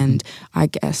ex-partner, and I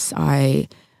guess I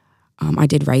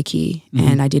did Reiki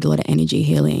and I did a lot of energy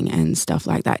healing and stuff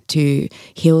like that to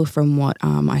heal from what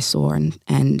I saw,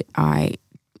 and I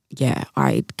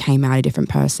came out a different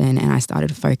person and I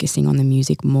started focusing on the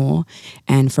music more.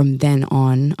 And from then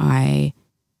on, I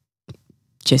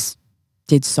just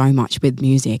did so much with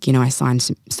music. You know, I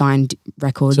signed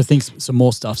records. So some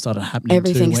more stuff started happening.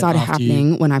 Everything started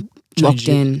happening when I locked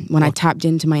in, when I tapped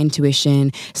into my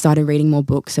intuition, started reading more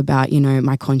books about, you know,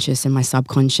 my conscious and my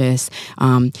subconscious,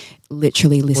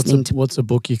 literally listening to... What's a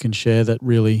book you can share that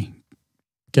really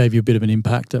gave you a bit of an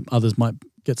impact that others might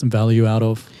get some value out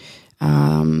of?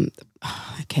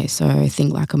 Okay, so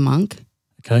Think Like a Monk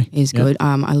is good.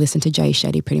 I listen to Jay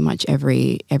Shetty pretty much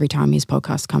every time his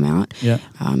podcasts come out. Yeah.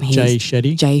 Jay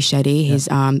Shetty? Jay Shetty. He's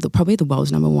probably the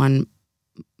world's #1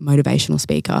 motivational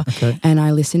speaker. Okay. And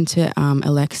I listen to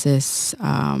Alexis,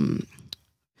 I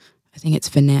think it's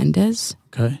Fernandez.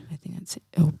 Okay. I think that's it.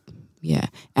 Oh, yeah.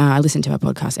 I listen to her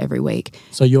podcast every week.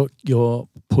 So you're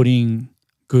putting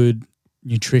good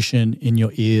nutrition in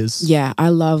your ears. Yeah, I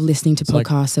love listening to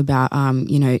podcasts about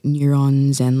you know,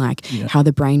 neurons and like how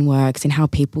the brain works and how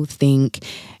people think,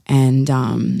 and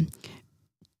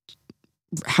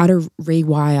how to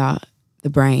rewire the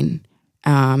brain,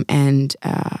 and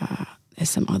there's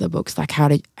some other books like how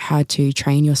to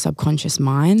train your subconscious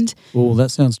mind. Oh, that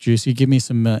sounds juicy. Give me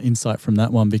some insight from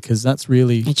that one, because that's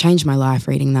really... It changed my life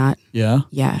reading that. Yeah?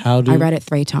 Yeah. I read it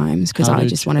 3 times because I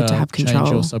just wanted to have control.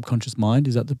 Change Your Subconscious Mind,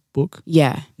 is that the book?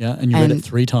 Yeah. Yeah, and you read it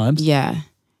 3 times? Yeah.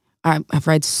 I've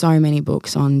read so many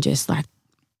books on just like...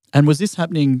 And was this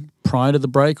happening prior to the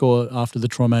break or after the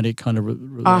traumatic kind of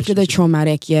relationship? After the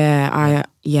traumatic, yeah.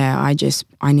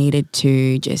 I needed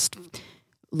to just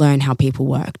learn how people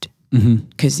worked.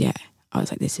 Because I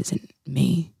was like, this isn't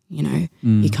me, you know.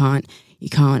 You can't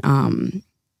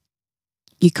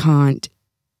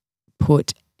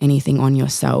put anything on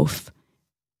yourself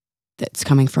that's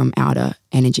coming from outer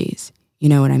energies. You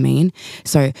know what I mean?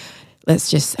 So let's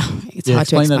just, it's hard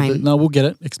to explain. That, no, we'll get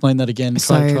it. Explain that again.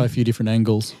 Try a few different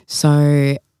angles.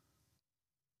 So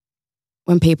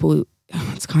when people,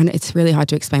 it's really hard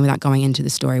to explain without going into the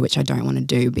story, which I don't want to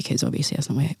do because obviously that's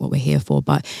not what we're here for.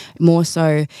 But more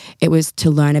so, it was to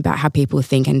learn about how people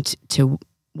think and to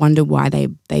wonder why they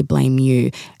blame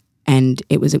you. And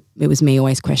it was me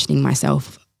always questioning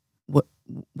myself. What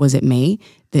was it me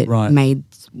that made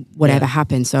whatever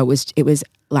happen? So it was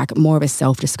like more of a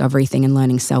self-discovery thing and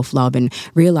learning self-love and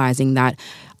realizing that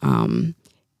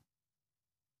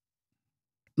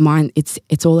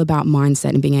it's all about mindset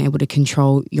and being able to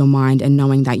control your mind and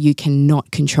knowing that you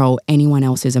cannot control anyone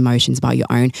else's emotions but your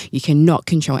own. You cannot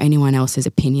control anyone else's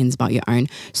opinions but your own.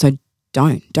 So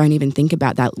don't even think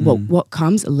about that. What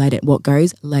comes, let it. What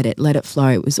goes, let it flow.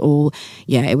 It was all,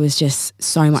 it was just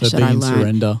so much that I learned.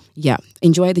 Surrender. Yeah.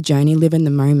 Enjoy the journey, live in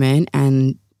the moment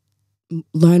and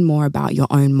learn more about your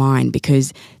own mind,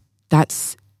 because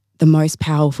that's the most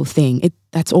powerful thing.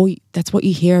 That's what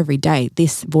you hear every day.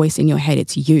 This voice in your head,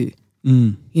 it's you.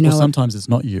 You know, well, sometimes it's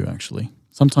not you actually.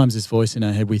 Sometimes this voice in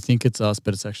our head, we think it's us,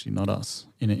 but it's actually not us.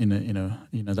 In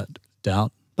a that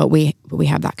doubt. But we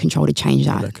have that control to change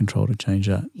that. That control to change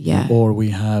that. Yeah. Or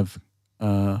we have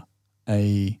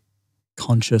a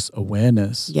conscious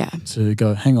awareness. Yeah. To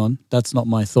go, hang on, that's not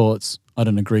my thoughts. I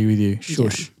don't agree with you.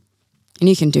 Shush. Yeah. And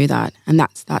you can do that, and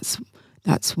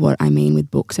that's what I mean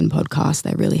with books and podcasts.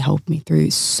 They really helped me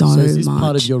through so much. So is this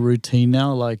part of your routine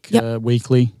now, like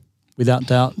weekly, without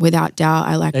doubt? Without doubt.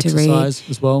 I like Exercise to read. Exercise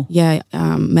as well? Yeah,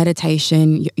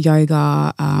 meditation,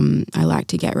 yoga. I like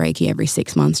to get Reiki every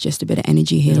 6 months, just a bit of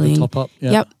energy healing. Top up,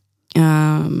 yeah.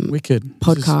 Yep. Wicked.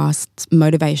 Podcasts,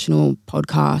 motivational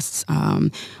podcasts.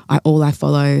 All I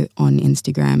follow on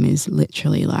Instagram is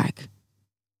literally like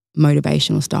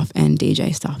motivational stuff and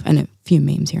DJ stuff and a few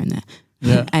memes here and there.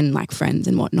 Yeah. And like friends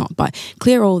and whatnot. But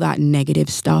clear all that negative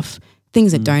stuff,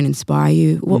 things that don't inspire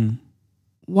you.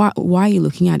 Why are you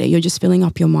looking at it? You're just filling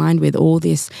up your mind with all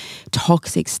this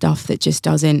toxic stuff that just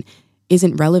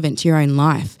isn't relevant to your own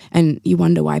life. And you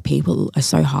wonder why people are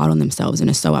so hard on themselves and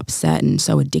are so upset and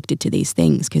so addicted to these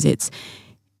things, because it's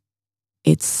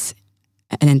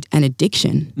an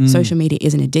addiction. Social media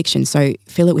is an addiction. So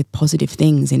fill it with positive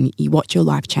things and you watch your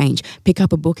life change. Pick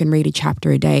up a book and read a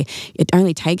chapter a day. It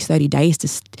only takes 30 days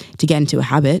to get into a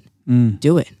habit.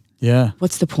 Do it. Yeah.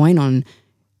 What's the point on,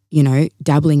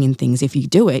 dabbling in things? If you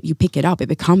do it, you pick it up. It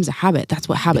becomes a habit. That's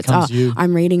what habits are. You.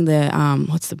 I'm reading the,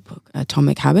 what's the book?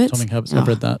 Atomic Habits. Atomic Habits. I've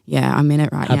read that. Yeah, I'm in it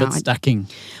right now. Habit stacking.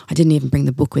 I didn't even bring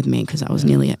the book with me because I was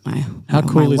nearly at my How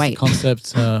cool my is weight. the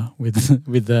concept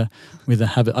with the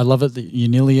habit? I love it that you're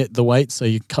nearly at the weight, so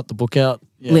you cut the book out.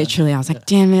 Yeah. Literally, I was like,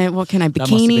 damn it, what can I,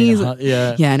 bikinis?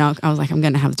 Yeah. And I was like, I'm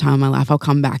going to have the time of my life. I'll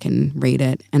come back and read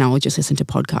it and I'll just listen to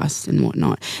podcasts and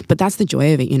whatnot. But that's the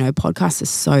joy of it, podcasts are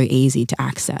so easy to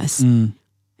access.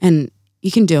 And you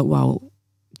can do it while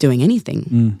doing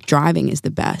anything. Driving is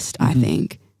the best, I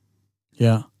think.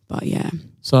 Yeah. But yeah.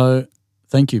 So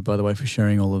thank you, by the way, for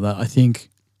sharing all of that. I think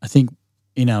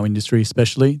in our industry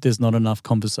especially, there's not enough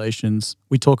conversations.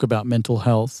 We talk about mental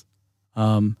health,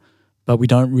 but we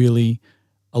don't really,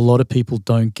 a lot of people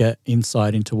don't get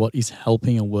insight into what is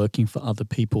helping and working for other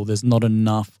people. There's not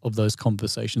enough of those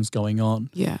conversations going on.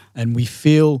 Yeah. And we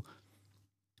feel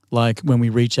like when we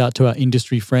reach out to our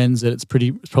industry friends that it's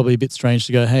probably a bit strange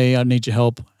to go, hey, I need your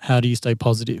help. How do you stay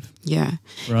positive? Yeah.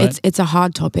 Right? It's a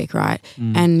hard topic, right?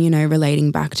 And,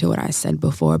 relating back to what I said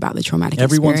before about the traumatic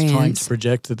Everyone's experience. trying to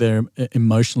project that they're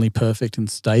emotionally perfect and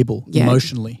stable,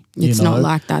 emotionally. It's not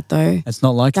like that though. It's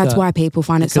not like that. That's why people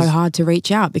find it so hard to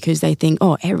reach out, because they think,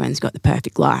 oh, everyone's got the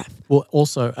perfect life. Well,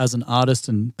 also as an artist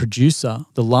and producer,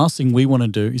 the last thing we want to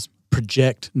do is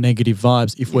project negative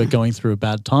vibes if we're going through a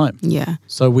bad time. Yeah.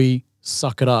 So we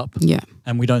suck it up. Yeah.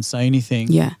 And we don't say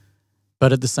anything. Yeah.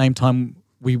 But at the same time,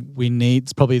 we need,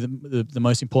 it's probably the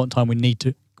most important time, we need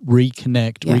to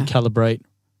reconnect, recalibrate,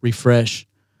 refresh.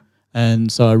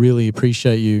 And so I really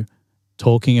appreciate you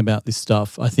talking about this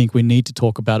stuff. I think we need to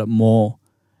talk about it more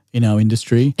in our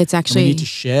industry. It's actually, we need to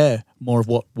share more of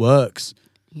what works,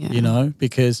 yeah. you know,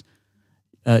 because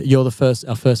you're our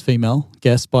first female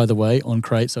guest, by the way, on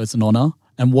Crate. So it's an honor.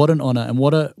 And what an honor, and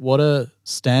what a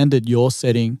standard you're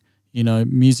setting, you know,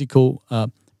 musical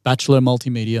bachelor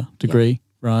multimedia degree,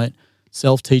 right?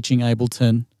 Self-teaching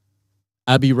Ableton,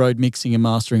 Abbey Road mixing and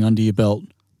mastering under your belt,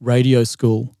 radio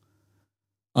school.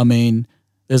 I mean,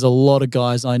 there's a lot of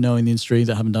guys I know in the industry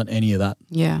that haven't done any of that,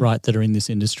 right, that are in this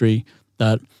industry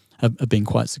that have been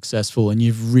quite successful, and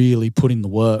you've really put in the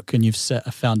work and you've set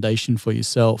a foundation for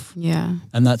yourself. Yeah.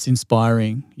 And that's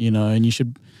inspiring, you know, and you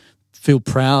should feel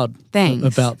proud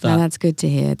about that. No, that's good to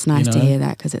hear. It's nice to hear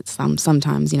that, because it's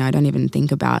sometimes, you know, I don't even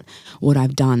think about what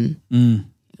I've done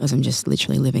because I'm just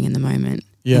literally living in the moment.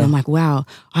 Yeah. And I'm like, wow,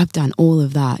 I've done all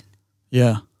of that.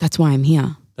 Yeah. That's why I'm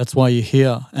here. That's why you're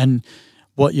here. And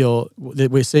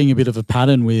we're seeing a bit of a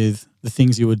pattern with the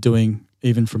things you were doing,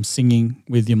 even from singing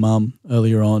with your mum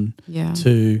earlier on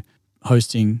to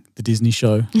hosting the Disney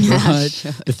show, right?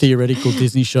 Sure. The theoretical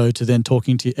Disney show, to then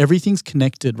talking to you. Everything's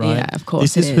connected, right? Yeah, of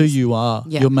course. This is who you are.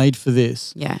 Yeah. You're made for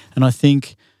this. Yeah. And I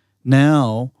think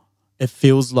now it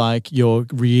feels like you're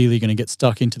really going to get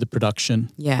stuck into the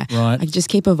production. Yeah. Right. I just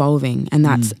keep evolving, and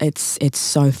that's it's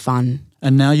so fun.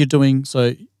 And now you're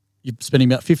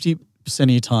spending about 50% of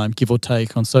your time, give or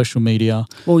take, on social media.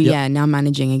 Well, now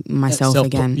managing myself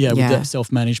again. Yeah, with that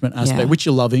self-management aspect, which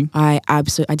you're loving. I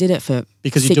did it for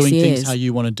because 6 you're doing years. things how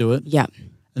you want to do it. Yeah.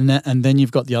 And then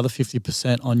you've got the other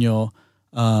 50% on your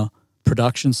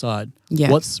production side. Yeah.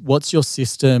 What's your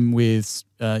system with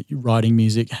writing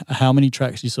music? How many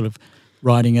tracks are you sort of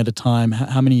writing at a time?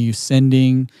 How many are you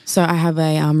sending? So I have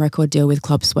a record deal with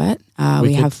Club Sweat.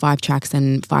 We have 5 tracks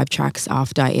and 5 tracks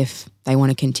after if they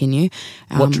want to continue.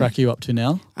 What track are you up to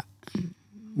now?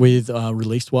 With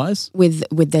released wise?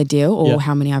 With their deal, or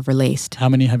how many I've released? How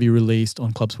many have you released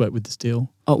on Club Sweat with this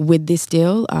deal? With this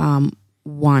deal,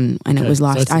 1, and it was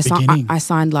last. So I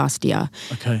signed last year.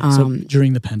 Okay, so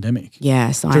during the pandemic.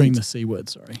 Yeah, during the C word.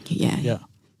 Sorry. Yeah. Yeah.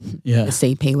 Yeah. The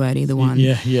CP word, either one.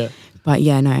 Yeah. Yeah. But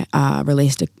yeah, no.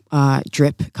 Released a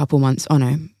drip a couple months. Oh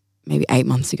no, maybe 8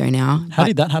 months ago now. How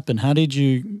did that happen? How did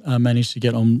you manage to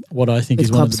get on what I think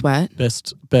is one of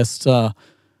the best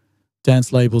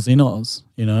dance labels in Oz?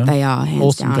 You know, they are hands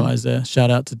awesome down. Guys there.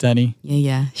 Shout out to Danny.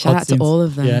 Yeah. Shout out to all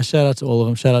of them. Yeah, shout out to all of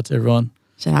them. Shout out to everyone.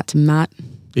 Shout out to Matt.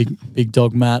 Big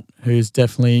dog Matt, who's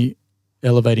definitely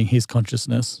elevating his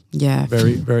consciousness. Yeah.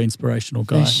 Very, very inspirational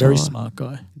guy. Sure. Very smart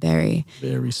guy. Very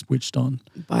switched on.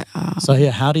 But so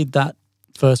yeah, how did that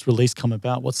first release come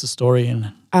about? What's the story?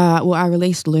 And well, I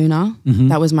released Luna.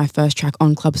 That was my first track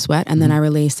on Club Sweat, and then I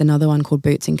released another one called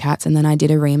Boots and Cats, and then I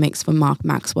did a remix for Mark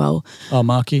Maxwell. Oh,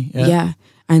 Marky. Yeah. Yeah.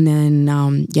 And then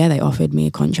they offered me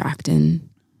a contract, and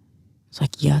it's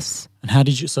like, yes. And how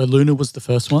did you? So Luna was the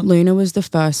first one. Luna was the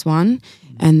first one,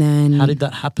 and then how did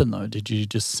that happen though? Did you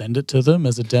just send it to them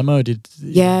as a demo?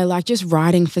 Like just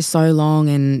writing for so long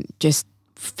and just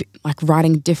like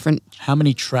writing different. How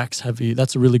many tracks have you?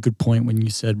 That's a really good point when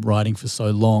you said writing for so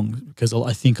long, because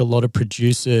I think a lot of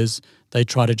producers, they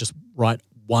try to just write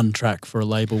one track for a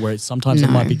label, where sometimes it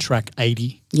might be track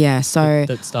 80. Yeah, so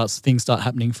things start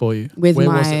happening for you. Where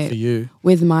was it for you?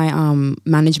 With my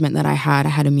management that I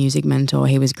had a music mentor.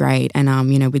 He was great, and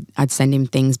I'd send him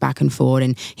things back and forward,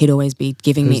 and he'd always be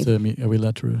giving me. Are we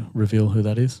allowed to reveal who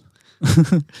that is?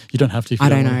 You don't have to. If you I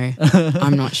don't know.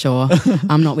 I'm not sure.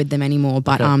 I'm not with them anymore.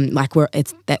 But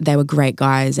they were great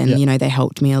guys, and they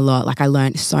helped me a lot. Like I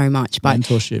learned so much. But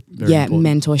mentorship. Very important.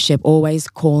 Mentorship. Always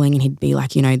calling, and he'd be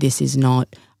like, this is not.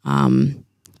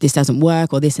 This doesn't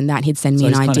work, or this and that. He'd send me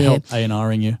an idea. Kind of help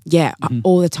A&Ring you. Yeah,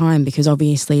 all the time, because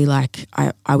obviously, like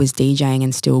I was DJing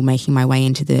and still making my way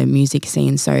into the music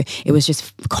scene, so it was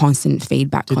just constant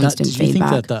feedback, Did you think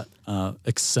that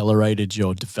accelerated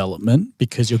your development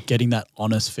because you're getting that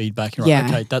honest feedback? You're like,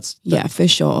 okay, that's for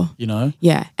sure. You know,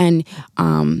 and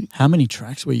how many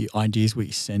ideas were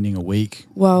you sending a week?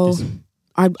 Well.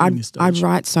 I'd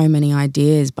write so many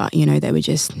ideas, but they were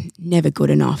just never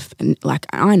good enough. And like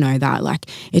I know that, like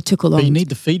it took a long. But you need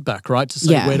the feedback, right? To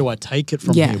say where do I take it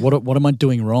from here? What am I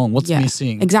doing wrong? What's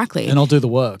missing? Exactly. And I'll do the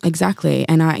work. Exactly.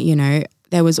 And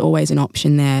there was always an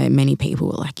option there. Many people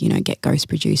were like, get ghost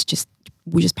produced.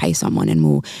 We'll just pay someone and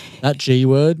we'll. That G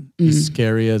word is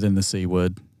scarier than the C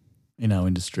word in our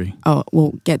industry. Oh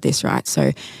well, get this right.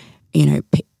 So,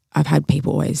 I've had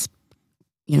people always,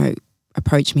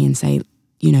 approach me and say,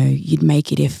 you'd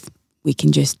make it if we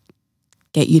can just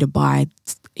get you to buy,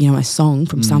 a song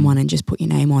from someone and just put your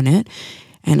name on it.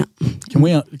 And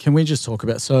can we just talk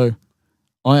about? So,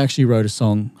 I actually wrote a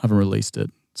song, haven't released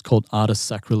it, It's called Artist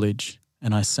Sacrilege.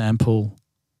 And I sample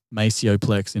Maceo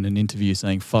Plex in an interview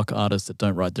saying, fuck artists that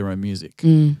don't write their own music.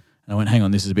 And I went, hang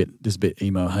on, this is a bit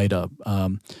emo hater.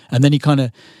 And then he kind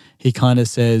of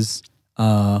says,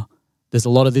 there's a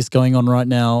lot of this going on right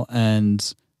now,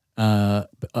 and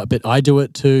but I do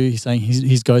it too. He's saying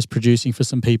he's ghost producing for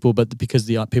some people, but because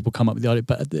the people come up with the idea.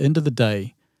 But at the end of the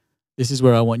day, this is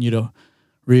where I want you to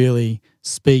really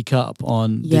speak up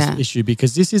on this issue,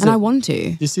 because this is. And I want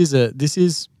to. This is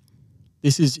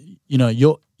you know,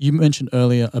 you mentioned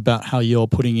earlier about how you're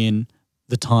putting in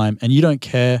the time, and you don't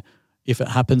care if it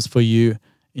happens for you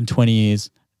in 20 years.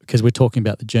 Because we're talking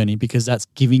about the journey, because that's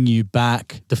giving you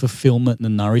back the fulfillment and the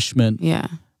nourishment. Yeah.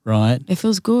 Right? It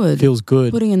feels good. Feels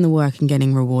good. Putting in the work and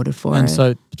getting rewarded for it. And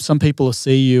so some people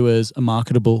see you as a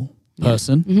marketable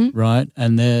person, right?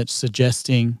 And they're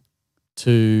suggesting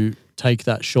to take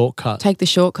that shortcut. Take the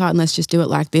shortcut and let's just do it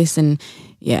like this. And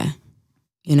yeah,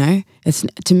 you know, it's,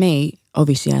 to me,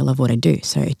 obviously I love what I do,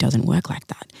 so it doesn't work like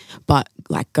that. But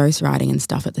like ghostwriting and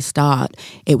stuff at the start,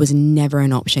 it was never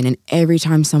an option. And every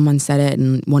time someone said it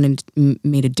and wanted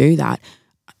me to do that,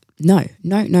 no.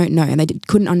 And they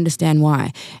couldn't understand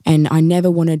why. And I never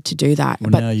wanted to do that. Well,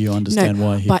 but now you understand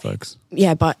why here, folks.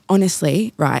 Yeah, but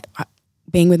honestly, right,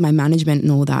 being with my management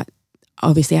and all that,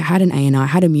 obviously I had an A&R, I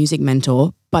had a music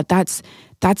mentor, but that's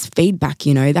feedback,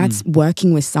 you know, that's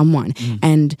working with someone.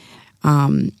 And,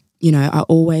 you know, I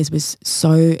always was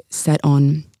so set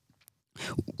on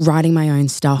writing my own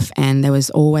stuff, and there was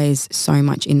always so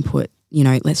much input, you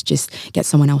know, let's just get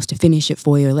someone else to finish it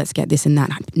for you, let's get this and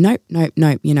that. Nope,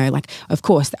 you know, like, of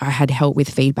course I had help with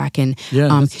feedback and,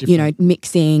 you know,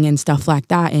 mixing and stuff like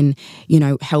that, and, you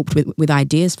know, helped with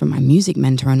ideas from my music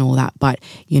mentor and all that. But,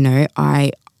 you know,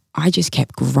 I just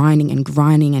kept grinding and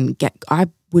I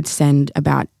would send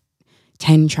about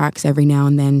 10 tracks every now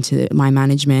and then to my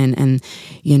management, and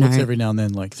you know. What's every now and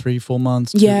then, like 3-4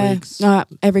 months, 2 weeks?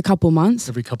 Every couple months.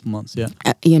 Every couple months, yeah.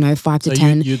 You know, 5 to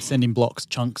 10. You'd send in blocks,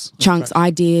 chunks,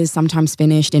 ideas, sometimes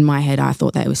finished. In my head, I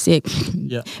thought they were sick.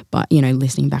 Yeah. But you know,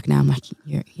 listening back now, I'm like,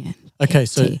 yeah. Okay,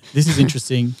 so this is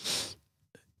interesting.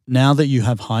 Now that you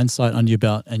have hindsight under your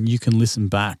belt and you can listen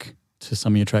back to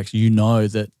some of your tracks, you know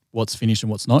that what's finished and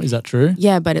what's not. Is that true?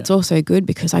 Yeah, but it's also good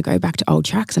because I go back to old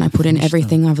tracks and I put in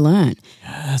everything I've learned.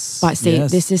 Yes. But see,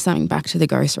 this is something back to the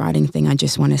ghostwriting thing. I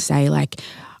just want to say, like,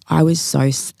 I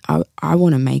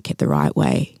want to make it the right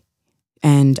way.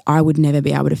 And I would never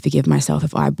be able to forgive myself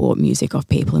if I bought music off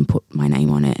people and put my name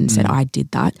on it and said I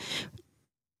did that.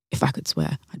 If I could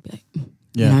swear, I'd be like,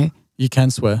 you know. You can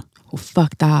swear. Well,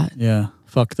 fuck that. Yeah,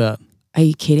 fuck that. Are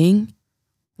you kidding?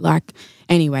 Like,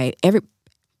 anyway,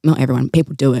 not everyone,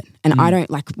 people do it. And I don't,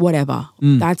 like, whatever.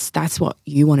 That's what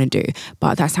you want to do.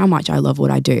 But that's how much I love what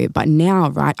I do. But now,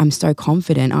 right, I'm so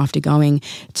confident after going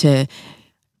to...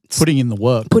 Putting in the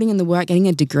work, getting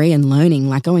a degree and learning,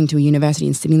 like going to a university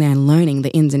and sitting there and learning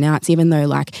the ins and outs, even though,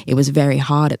 like, it was very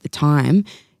hard at the time.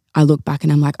 I look back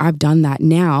and I'm like, I've done that.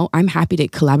 Now I'm happy to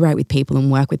collaborate with people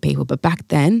and work with people. But back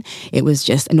then it was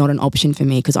just not an option for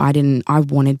me because I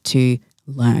wanted to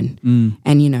learn.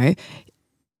 And, you know,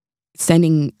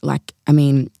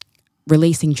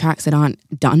 releasing tracks that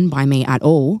aren't done by me at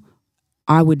all,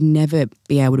 I would never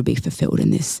be able to be fulfilled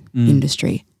in this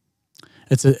industry.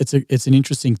 It's an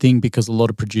interesting thing because a lot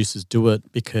of producers do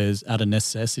it because out of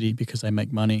necessity, because they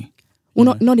make money.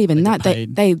 Well, not even that.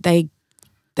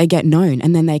 They get known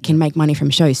and then they can make money from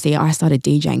shows. See, I started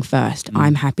DJing first.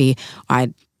 I'm happy.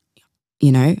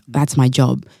 That's my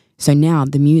job. So now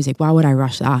the music, why would I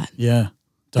rush that? Yeah.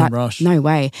 Don't rush. No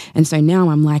way. And so now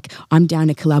I'm like, I'm down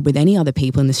to collab with any other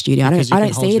people in the studio. I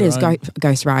don't see it as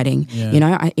ghostwriting. Yeah. You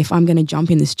know, if I'm going to jump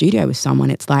in the studio with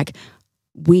someone, it's like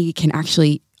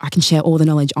I can share all the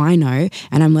knowledge I know,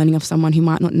 and I'm learning off someone who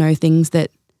might not know things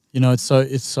that. You know,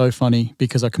 it's so funny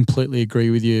because I completely agree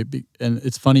with you, and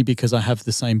it's funny because I have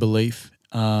the same belief.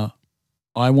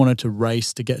 I wanted to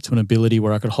race to get to an ability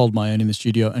where I could hold my own in the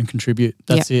studio and contribute.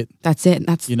 That's it. That's it.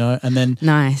 That's, you know, and then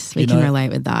nice. We can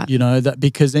relate with that. You know, that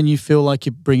because then you feel like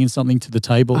you're bringing something to the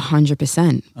table.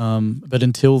 100%. But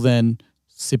until then,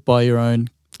 sit by your own.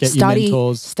 Get your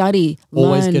mentors.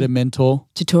 Always get a mentor.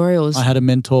 Tutorials. I had a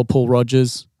mentor, Paul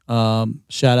Rogers.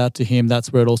 Shout out to him.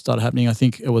 That's where it all started happening. I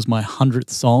think it was my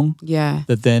 100th song. Yeah.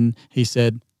 That then he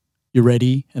said, "You're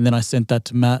ready," and then I sent that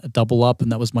to Matt, a double up,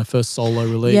 and that was my first solo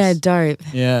release. Yeah, dope.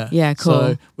 Yeah. Yeah, cool.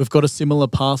 So we've got a similar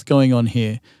path going on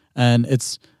here, and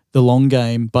it's the long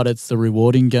game, but it's the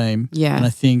rewarding game. Yeah. And I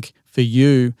think for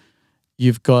you,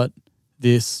 you've got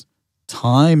this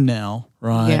time now,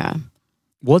 right? Yeah.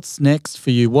 What's next for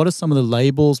you? What are some of the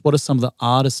labels? What are some of the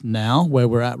artists now, where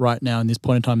we're at right now in this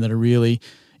point in time, that are really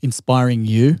inspiring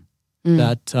you,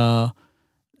 that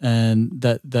and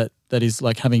that is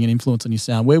like having an influence on your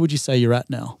sound. Where would you say you're at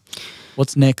now?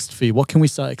 What's next for you? What can we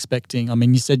start expecting? I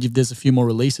mean, you said there's a few more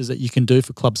releases that you can do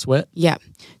for Club Sweat. Yeah.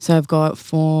 So I've got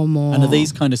 4 more. And are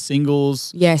these kind of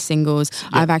singles? Yeah, singles. Yeah.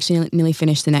 I've actually nearly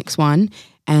finished the next one.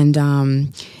 And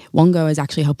Wongo is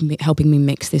actually helping me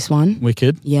mix this one.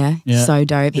 Wicked. Yeah. So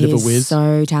dope. Bit of a whiz.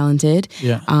 So talented.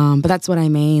 Yeah. But that's what I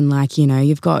mean. Like, you know,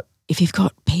 if you've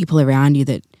got people around you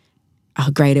that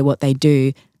are great at what they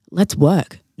do, let's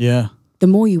work. Yeah. The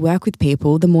more you work with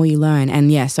people, the more you learn.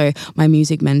 And yeah, so my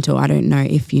music mentor, I don't know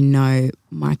if you know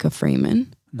Micah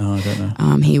Freeman. No, I don't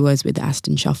know. He was with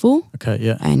Aston Shuffle. Okay,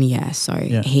 yeah. And yeah, so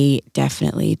he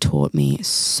definitely taught me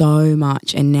so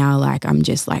much. And now like I'm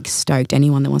just like stoked.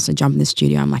 Anyone that wants to jump in the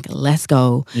studio, I'm like, let's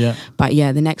go. Yeah. But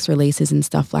yeah, the next releases and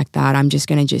stuff like that, I'm just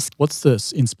going to What's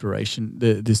the inspiration,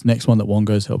 this next one that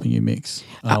Wongo's helping you mix?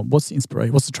 What's the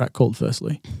inspiration? What's the track called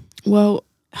firstly? Well,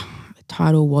 the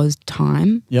title was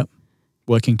Time. Yep.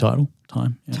 Working title,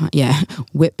 Time. Yeah.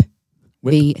 Whip.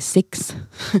 V6,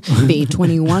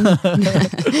 V21.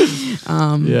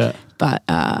 Yeah. But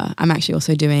I'm actually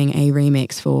also doing a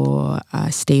remix for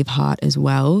Steve Hart as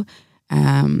well.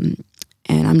 And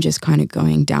I'm just kind of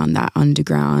going down that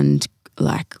underground,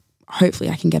 like hopefully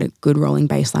I can get a good rolling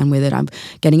bass line with it. I'm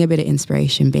getting a bit of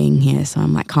inspiration being here. So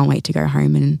I'm like, can't wait to go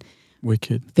home and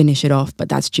Wicked. Finish it off. But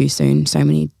that's due soon. So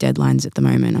many deadlines at the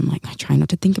moment. I'm like, I try not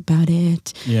to think about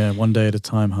it. Yeah, one day at a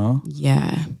time, huh?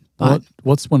 Yeah. But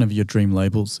what's one of your dream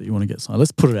labels that you want to get signed?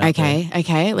 Let's put it out there.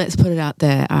 Okay, let's put it out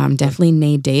there. Definitely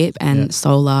Knee Deep and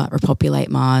Solar, Repopulate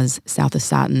Mars, South of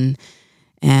Saturn,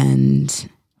 and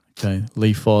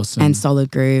Lee Foss and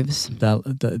Solid Grooves.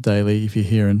 Daily, if you're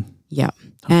hearing. Yeah,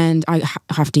 and I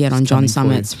have to get on John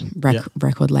Summit's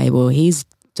record label. He's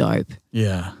dope.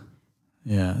 Yeah.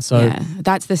 Yeah. So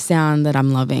that's the sound that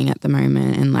I'm loving at the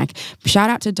moment. And like shout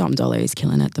out to Dom Dollar, he's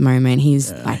killing it at the moment.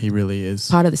 He's like he really is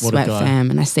part of the Sweat fam,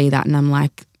 and I see that and I'm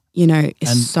like, you know,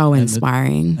 it's so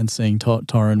inspiring. And seeing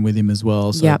Torrin with him as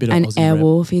well. So and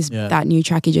Airwolf, he's that new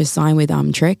track he just signed with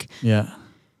Trick. Yeah.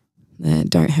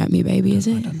 Don't Hurt Me Baby, is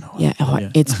it? I don't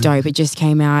know. It's dope. It just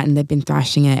came out and they've been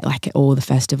thrashing it like at all the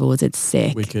festivals. It's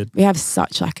sick. Wicked. We have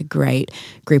such like a great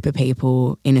group of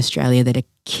people in Australia that are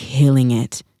killing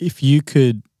it. If you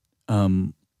could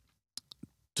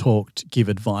give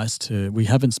advice to, we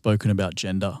haven't spoken about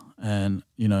gender, and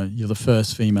you know, you're the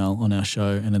first female on our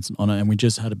show and it's an honor, and we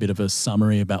just had a bit of a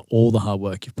summary about all the hard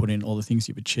work you've put in, all the things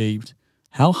you've achieved.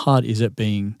 How hard is it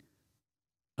being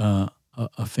a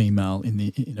female in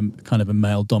a kind of a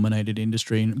male-dominated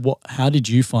industry, and how did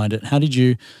you find it? How did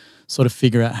you sort of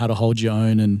figure out how to hold your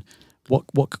own, and what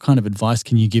kind of advice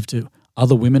can you give to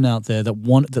other women out there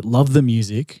that love the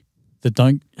music, that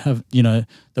don't have, you know,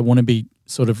 that want to be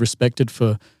sort of respected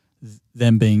for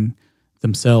them being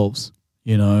themselves,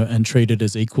 you know, and treated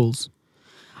as equals?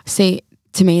 See,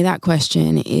 to me, that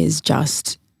question is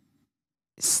just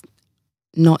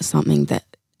not something that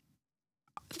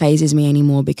phases me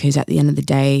anymore, because at the end of the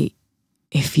day,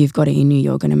 if you've got it in you,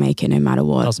 you're going to make it no matter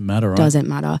what. Doesn't matter, right? Doesn't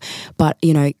matter. But,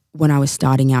 you know, when I was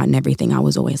starting out and everything, I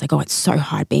was always like, oh, it's so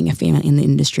hard being a female in the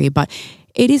industry. But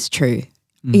it is true.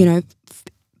 You know,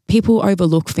 people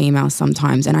overlook females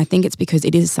sometimes, and I think it's because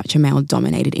it is such a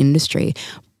male-dominated industry.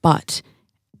 But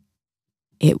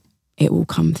it will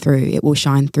come through. It will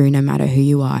shine through no matter who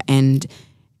you are and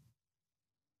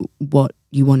what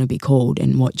you want to be called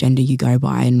and what gender you go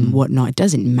by and whatnot. It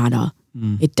doesn't matter.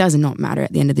 It does not matter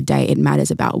at the end of the day. It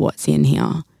matters about what's in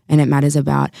here, and it matters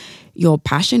about your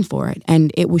passion for it,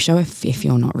 and it will show if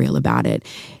you're not real about it,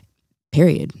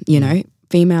 period. You know,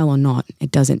 female or not,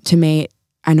 it doesn't. To me,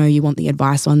 I know you want the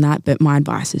advice on that, but my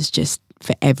advice is just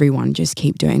for everyone, just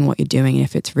keep doing what you're doing, and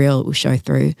if it's real, it will show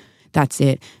through. That's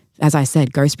it. As I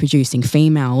said, ghost producing,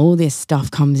 female, all this stuff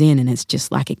comes in, and it's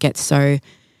just like it gets so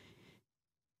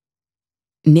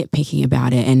nitpicking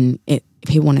about it, and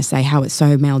people want to say how it's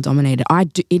so male dominated.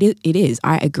 It is.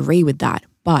 I agree with that.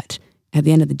 But at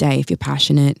the end of the day, if you're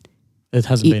passionate, it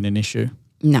hasn't been an issue.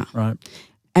 No. Right.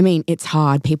 I mean, it's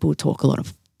hard. People talk a lot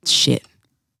of shit.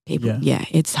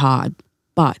 It's hard.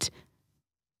 But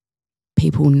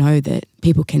people know that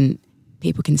people can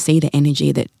see the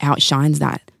energy that outshines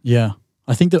that. Yeah.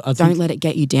 Don't let it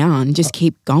get you down. Just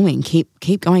keep going.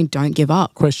 Keep going. Don't give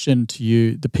up. Question to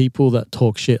you: the people that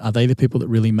talk shit, are they the people that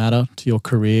really matter to your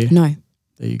career? No.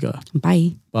 There you go.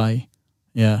 Bye.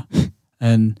 Yeah.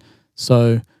 And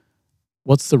so,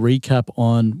 what's the recap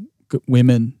on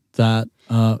women that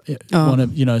want to,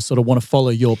 you know, sort of want to follow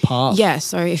your path? Yeah.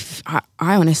 So if I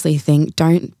honestly think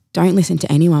don't listen to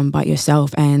anyone but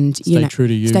yourself, and stay true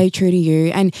to you. Stay true to you,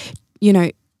 and you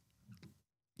know,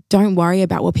 don't worry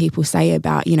about what people say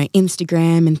about, you know,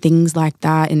 Instagram and things like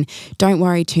that. And don't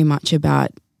worry too much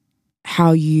about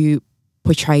how you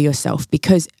portray yourself,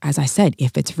 because as I said,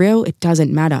 if it's real, it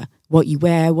doesn't matter what you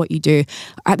wear, what you do.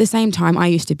 At the same time, I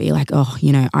used to be like, oh,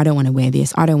 you know, I don't want to wear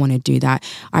this. I don't want to do that.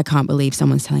 I can't believe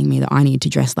someone's telling me that I need to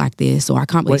dress like this, or I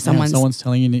can't believe someone's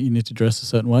telling you that you need to dress a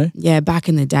certain way. Yeah, back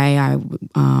in the day,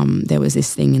 there was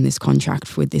this thing in this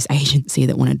contract with this agency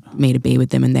that wanted me to be with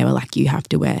them, and they were like, you have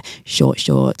to wear short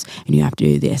shorts and you have to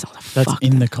do this. I was like, that's fuck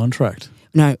in that. the contract.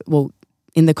 No, well,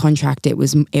 in the contract, it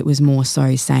was more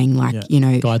so saying like, you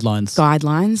know,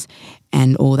 guidelines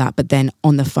and all that. But then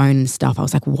on the phone and stuff, I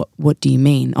was like, what do you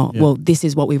mean? Oh, well, this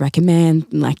is what we recommend.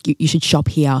 Like you should shop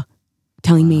here,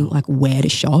 telling me like where to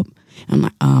shop. And I'm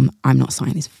like, I'm not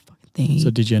signing this fucking thing. So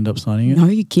did you end up signing it? No,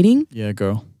 are you kidding? Yeah,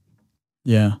 girl.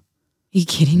 Yeah. Are you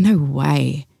kidding? No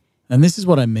way. And this is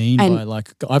what I mean by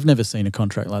like, I've never seen a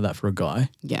contract like that for a guy.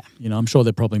 Yeah. You know, I'm sure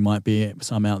there probably might be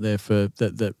some out there for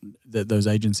that those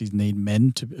agencies need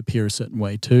men to appear a certain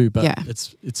way too. But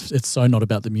it's so not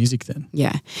about the music then.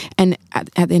 Yeah. And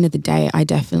at the end of the day, I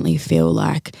definitely feel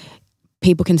like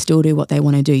people can still do what they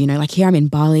want to do. You know, like here I'm in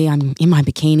Bali, I'm in my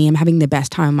bikini, I'm having the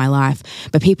best time of my life,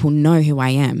 but people know who I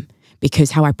am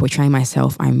because how I portray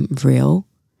myself, I'm real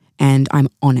and I'm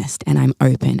honest and I'm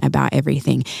open about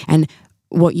everything. And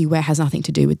what you wear has nothing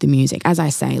to do with the music. As I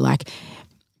say, like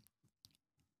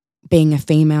being a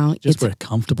female, just wear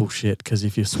comfortable shit, because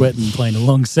if you're sweating playing a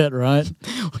long set, right?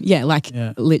 Yeah,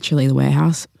 literally the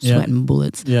warehouse, sweating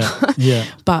bullets. Yeah, yeah.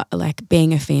 But like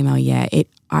being a female,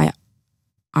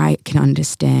 I can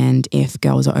understand if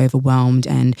girls are overwhelmed,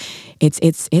 and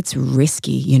it's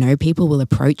risky. You know, people will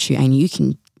approach you, and you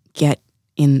can get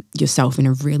in yourself in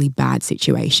a really bad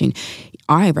situation.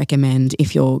 I recommend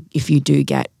if you do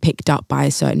get picked up by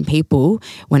certain people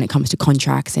when it comes to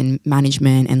contracts and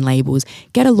management and labels,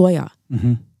 get a lawyer.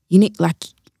 Mm-hmm. You need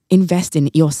invest in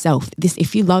yourself.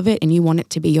 If you love it and you want it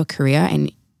to be your career, and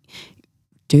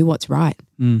do what's right.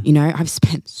 You know, I've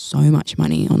spent so much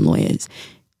money on lawyers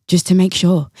just to make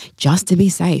sure, just to be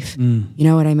safe. You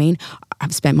know what I mean?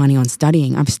 I've spent money on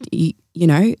studying. You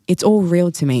know, it's all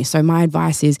real to me. So my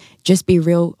advice is just be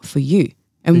real for you.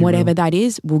 And whatever that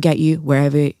is will get you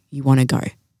wherever you want to go,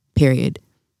 period.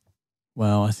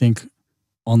 Wow, I think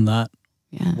on that,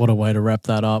 what a way to wrap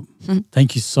that up.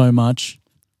 Thank you so much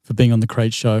for being on the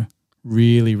Crate Show.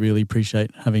 Really, really appreciate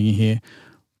having you here.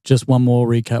 Just one more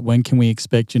recap. When can we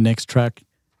expect your next track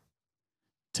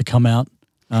to come out?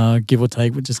 Give or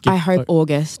take. I hope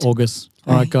August. August.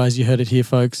 All right, guys, you heard it here,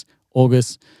 folks.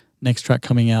 August, next track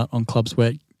coming out on Club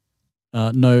Sweat.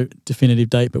 No definitive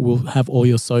date, but we'll have all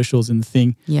your socials in the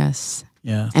thing. Yes.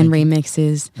 Yeah. And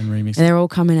remixes. And they're all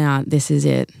coming out. This is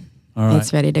it. All right.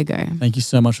 It's ready to go. Thank you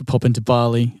so much for popping to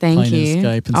Bali. Thank you.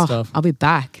 Escape and stuff. I'll be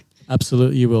back.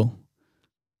 Absolutely, you will.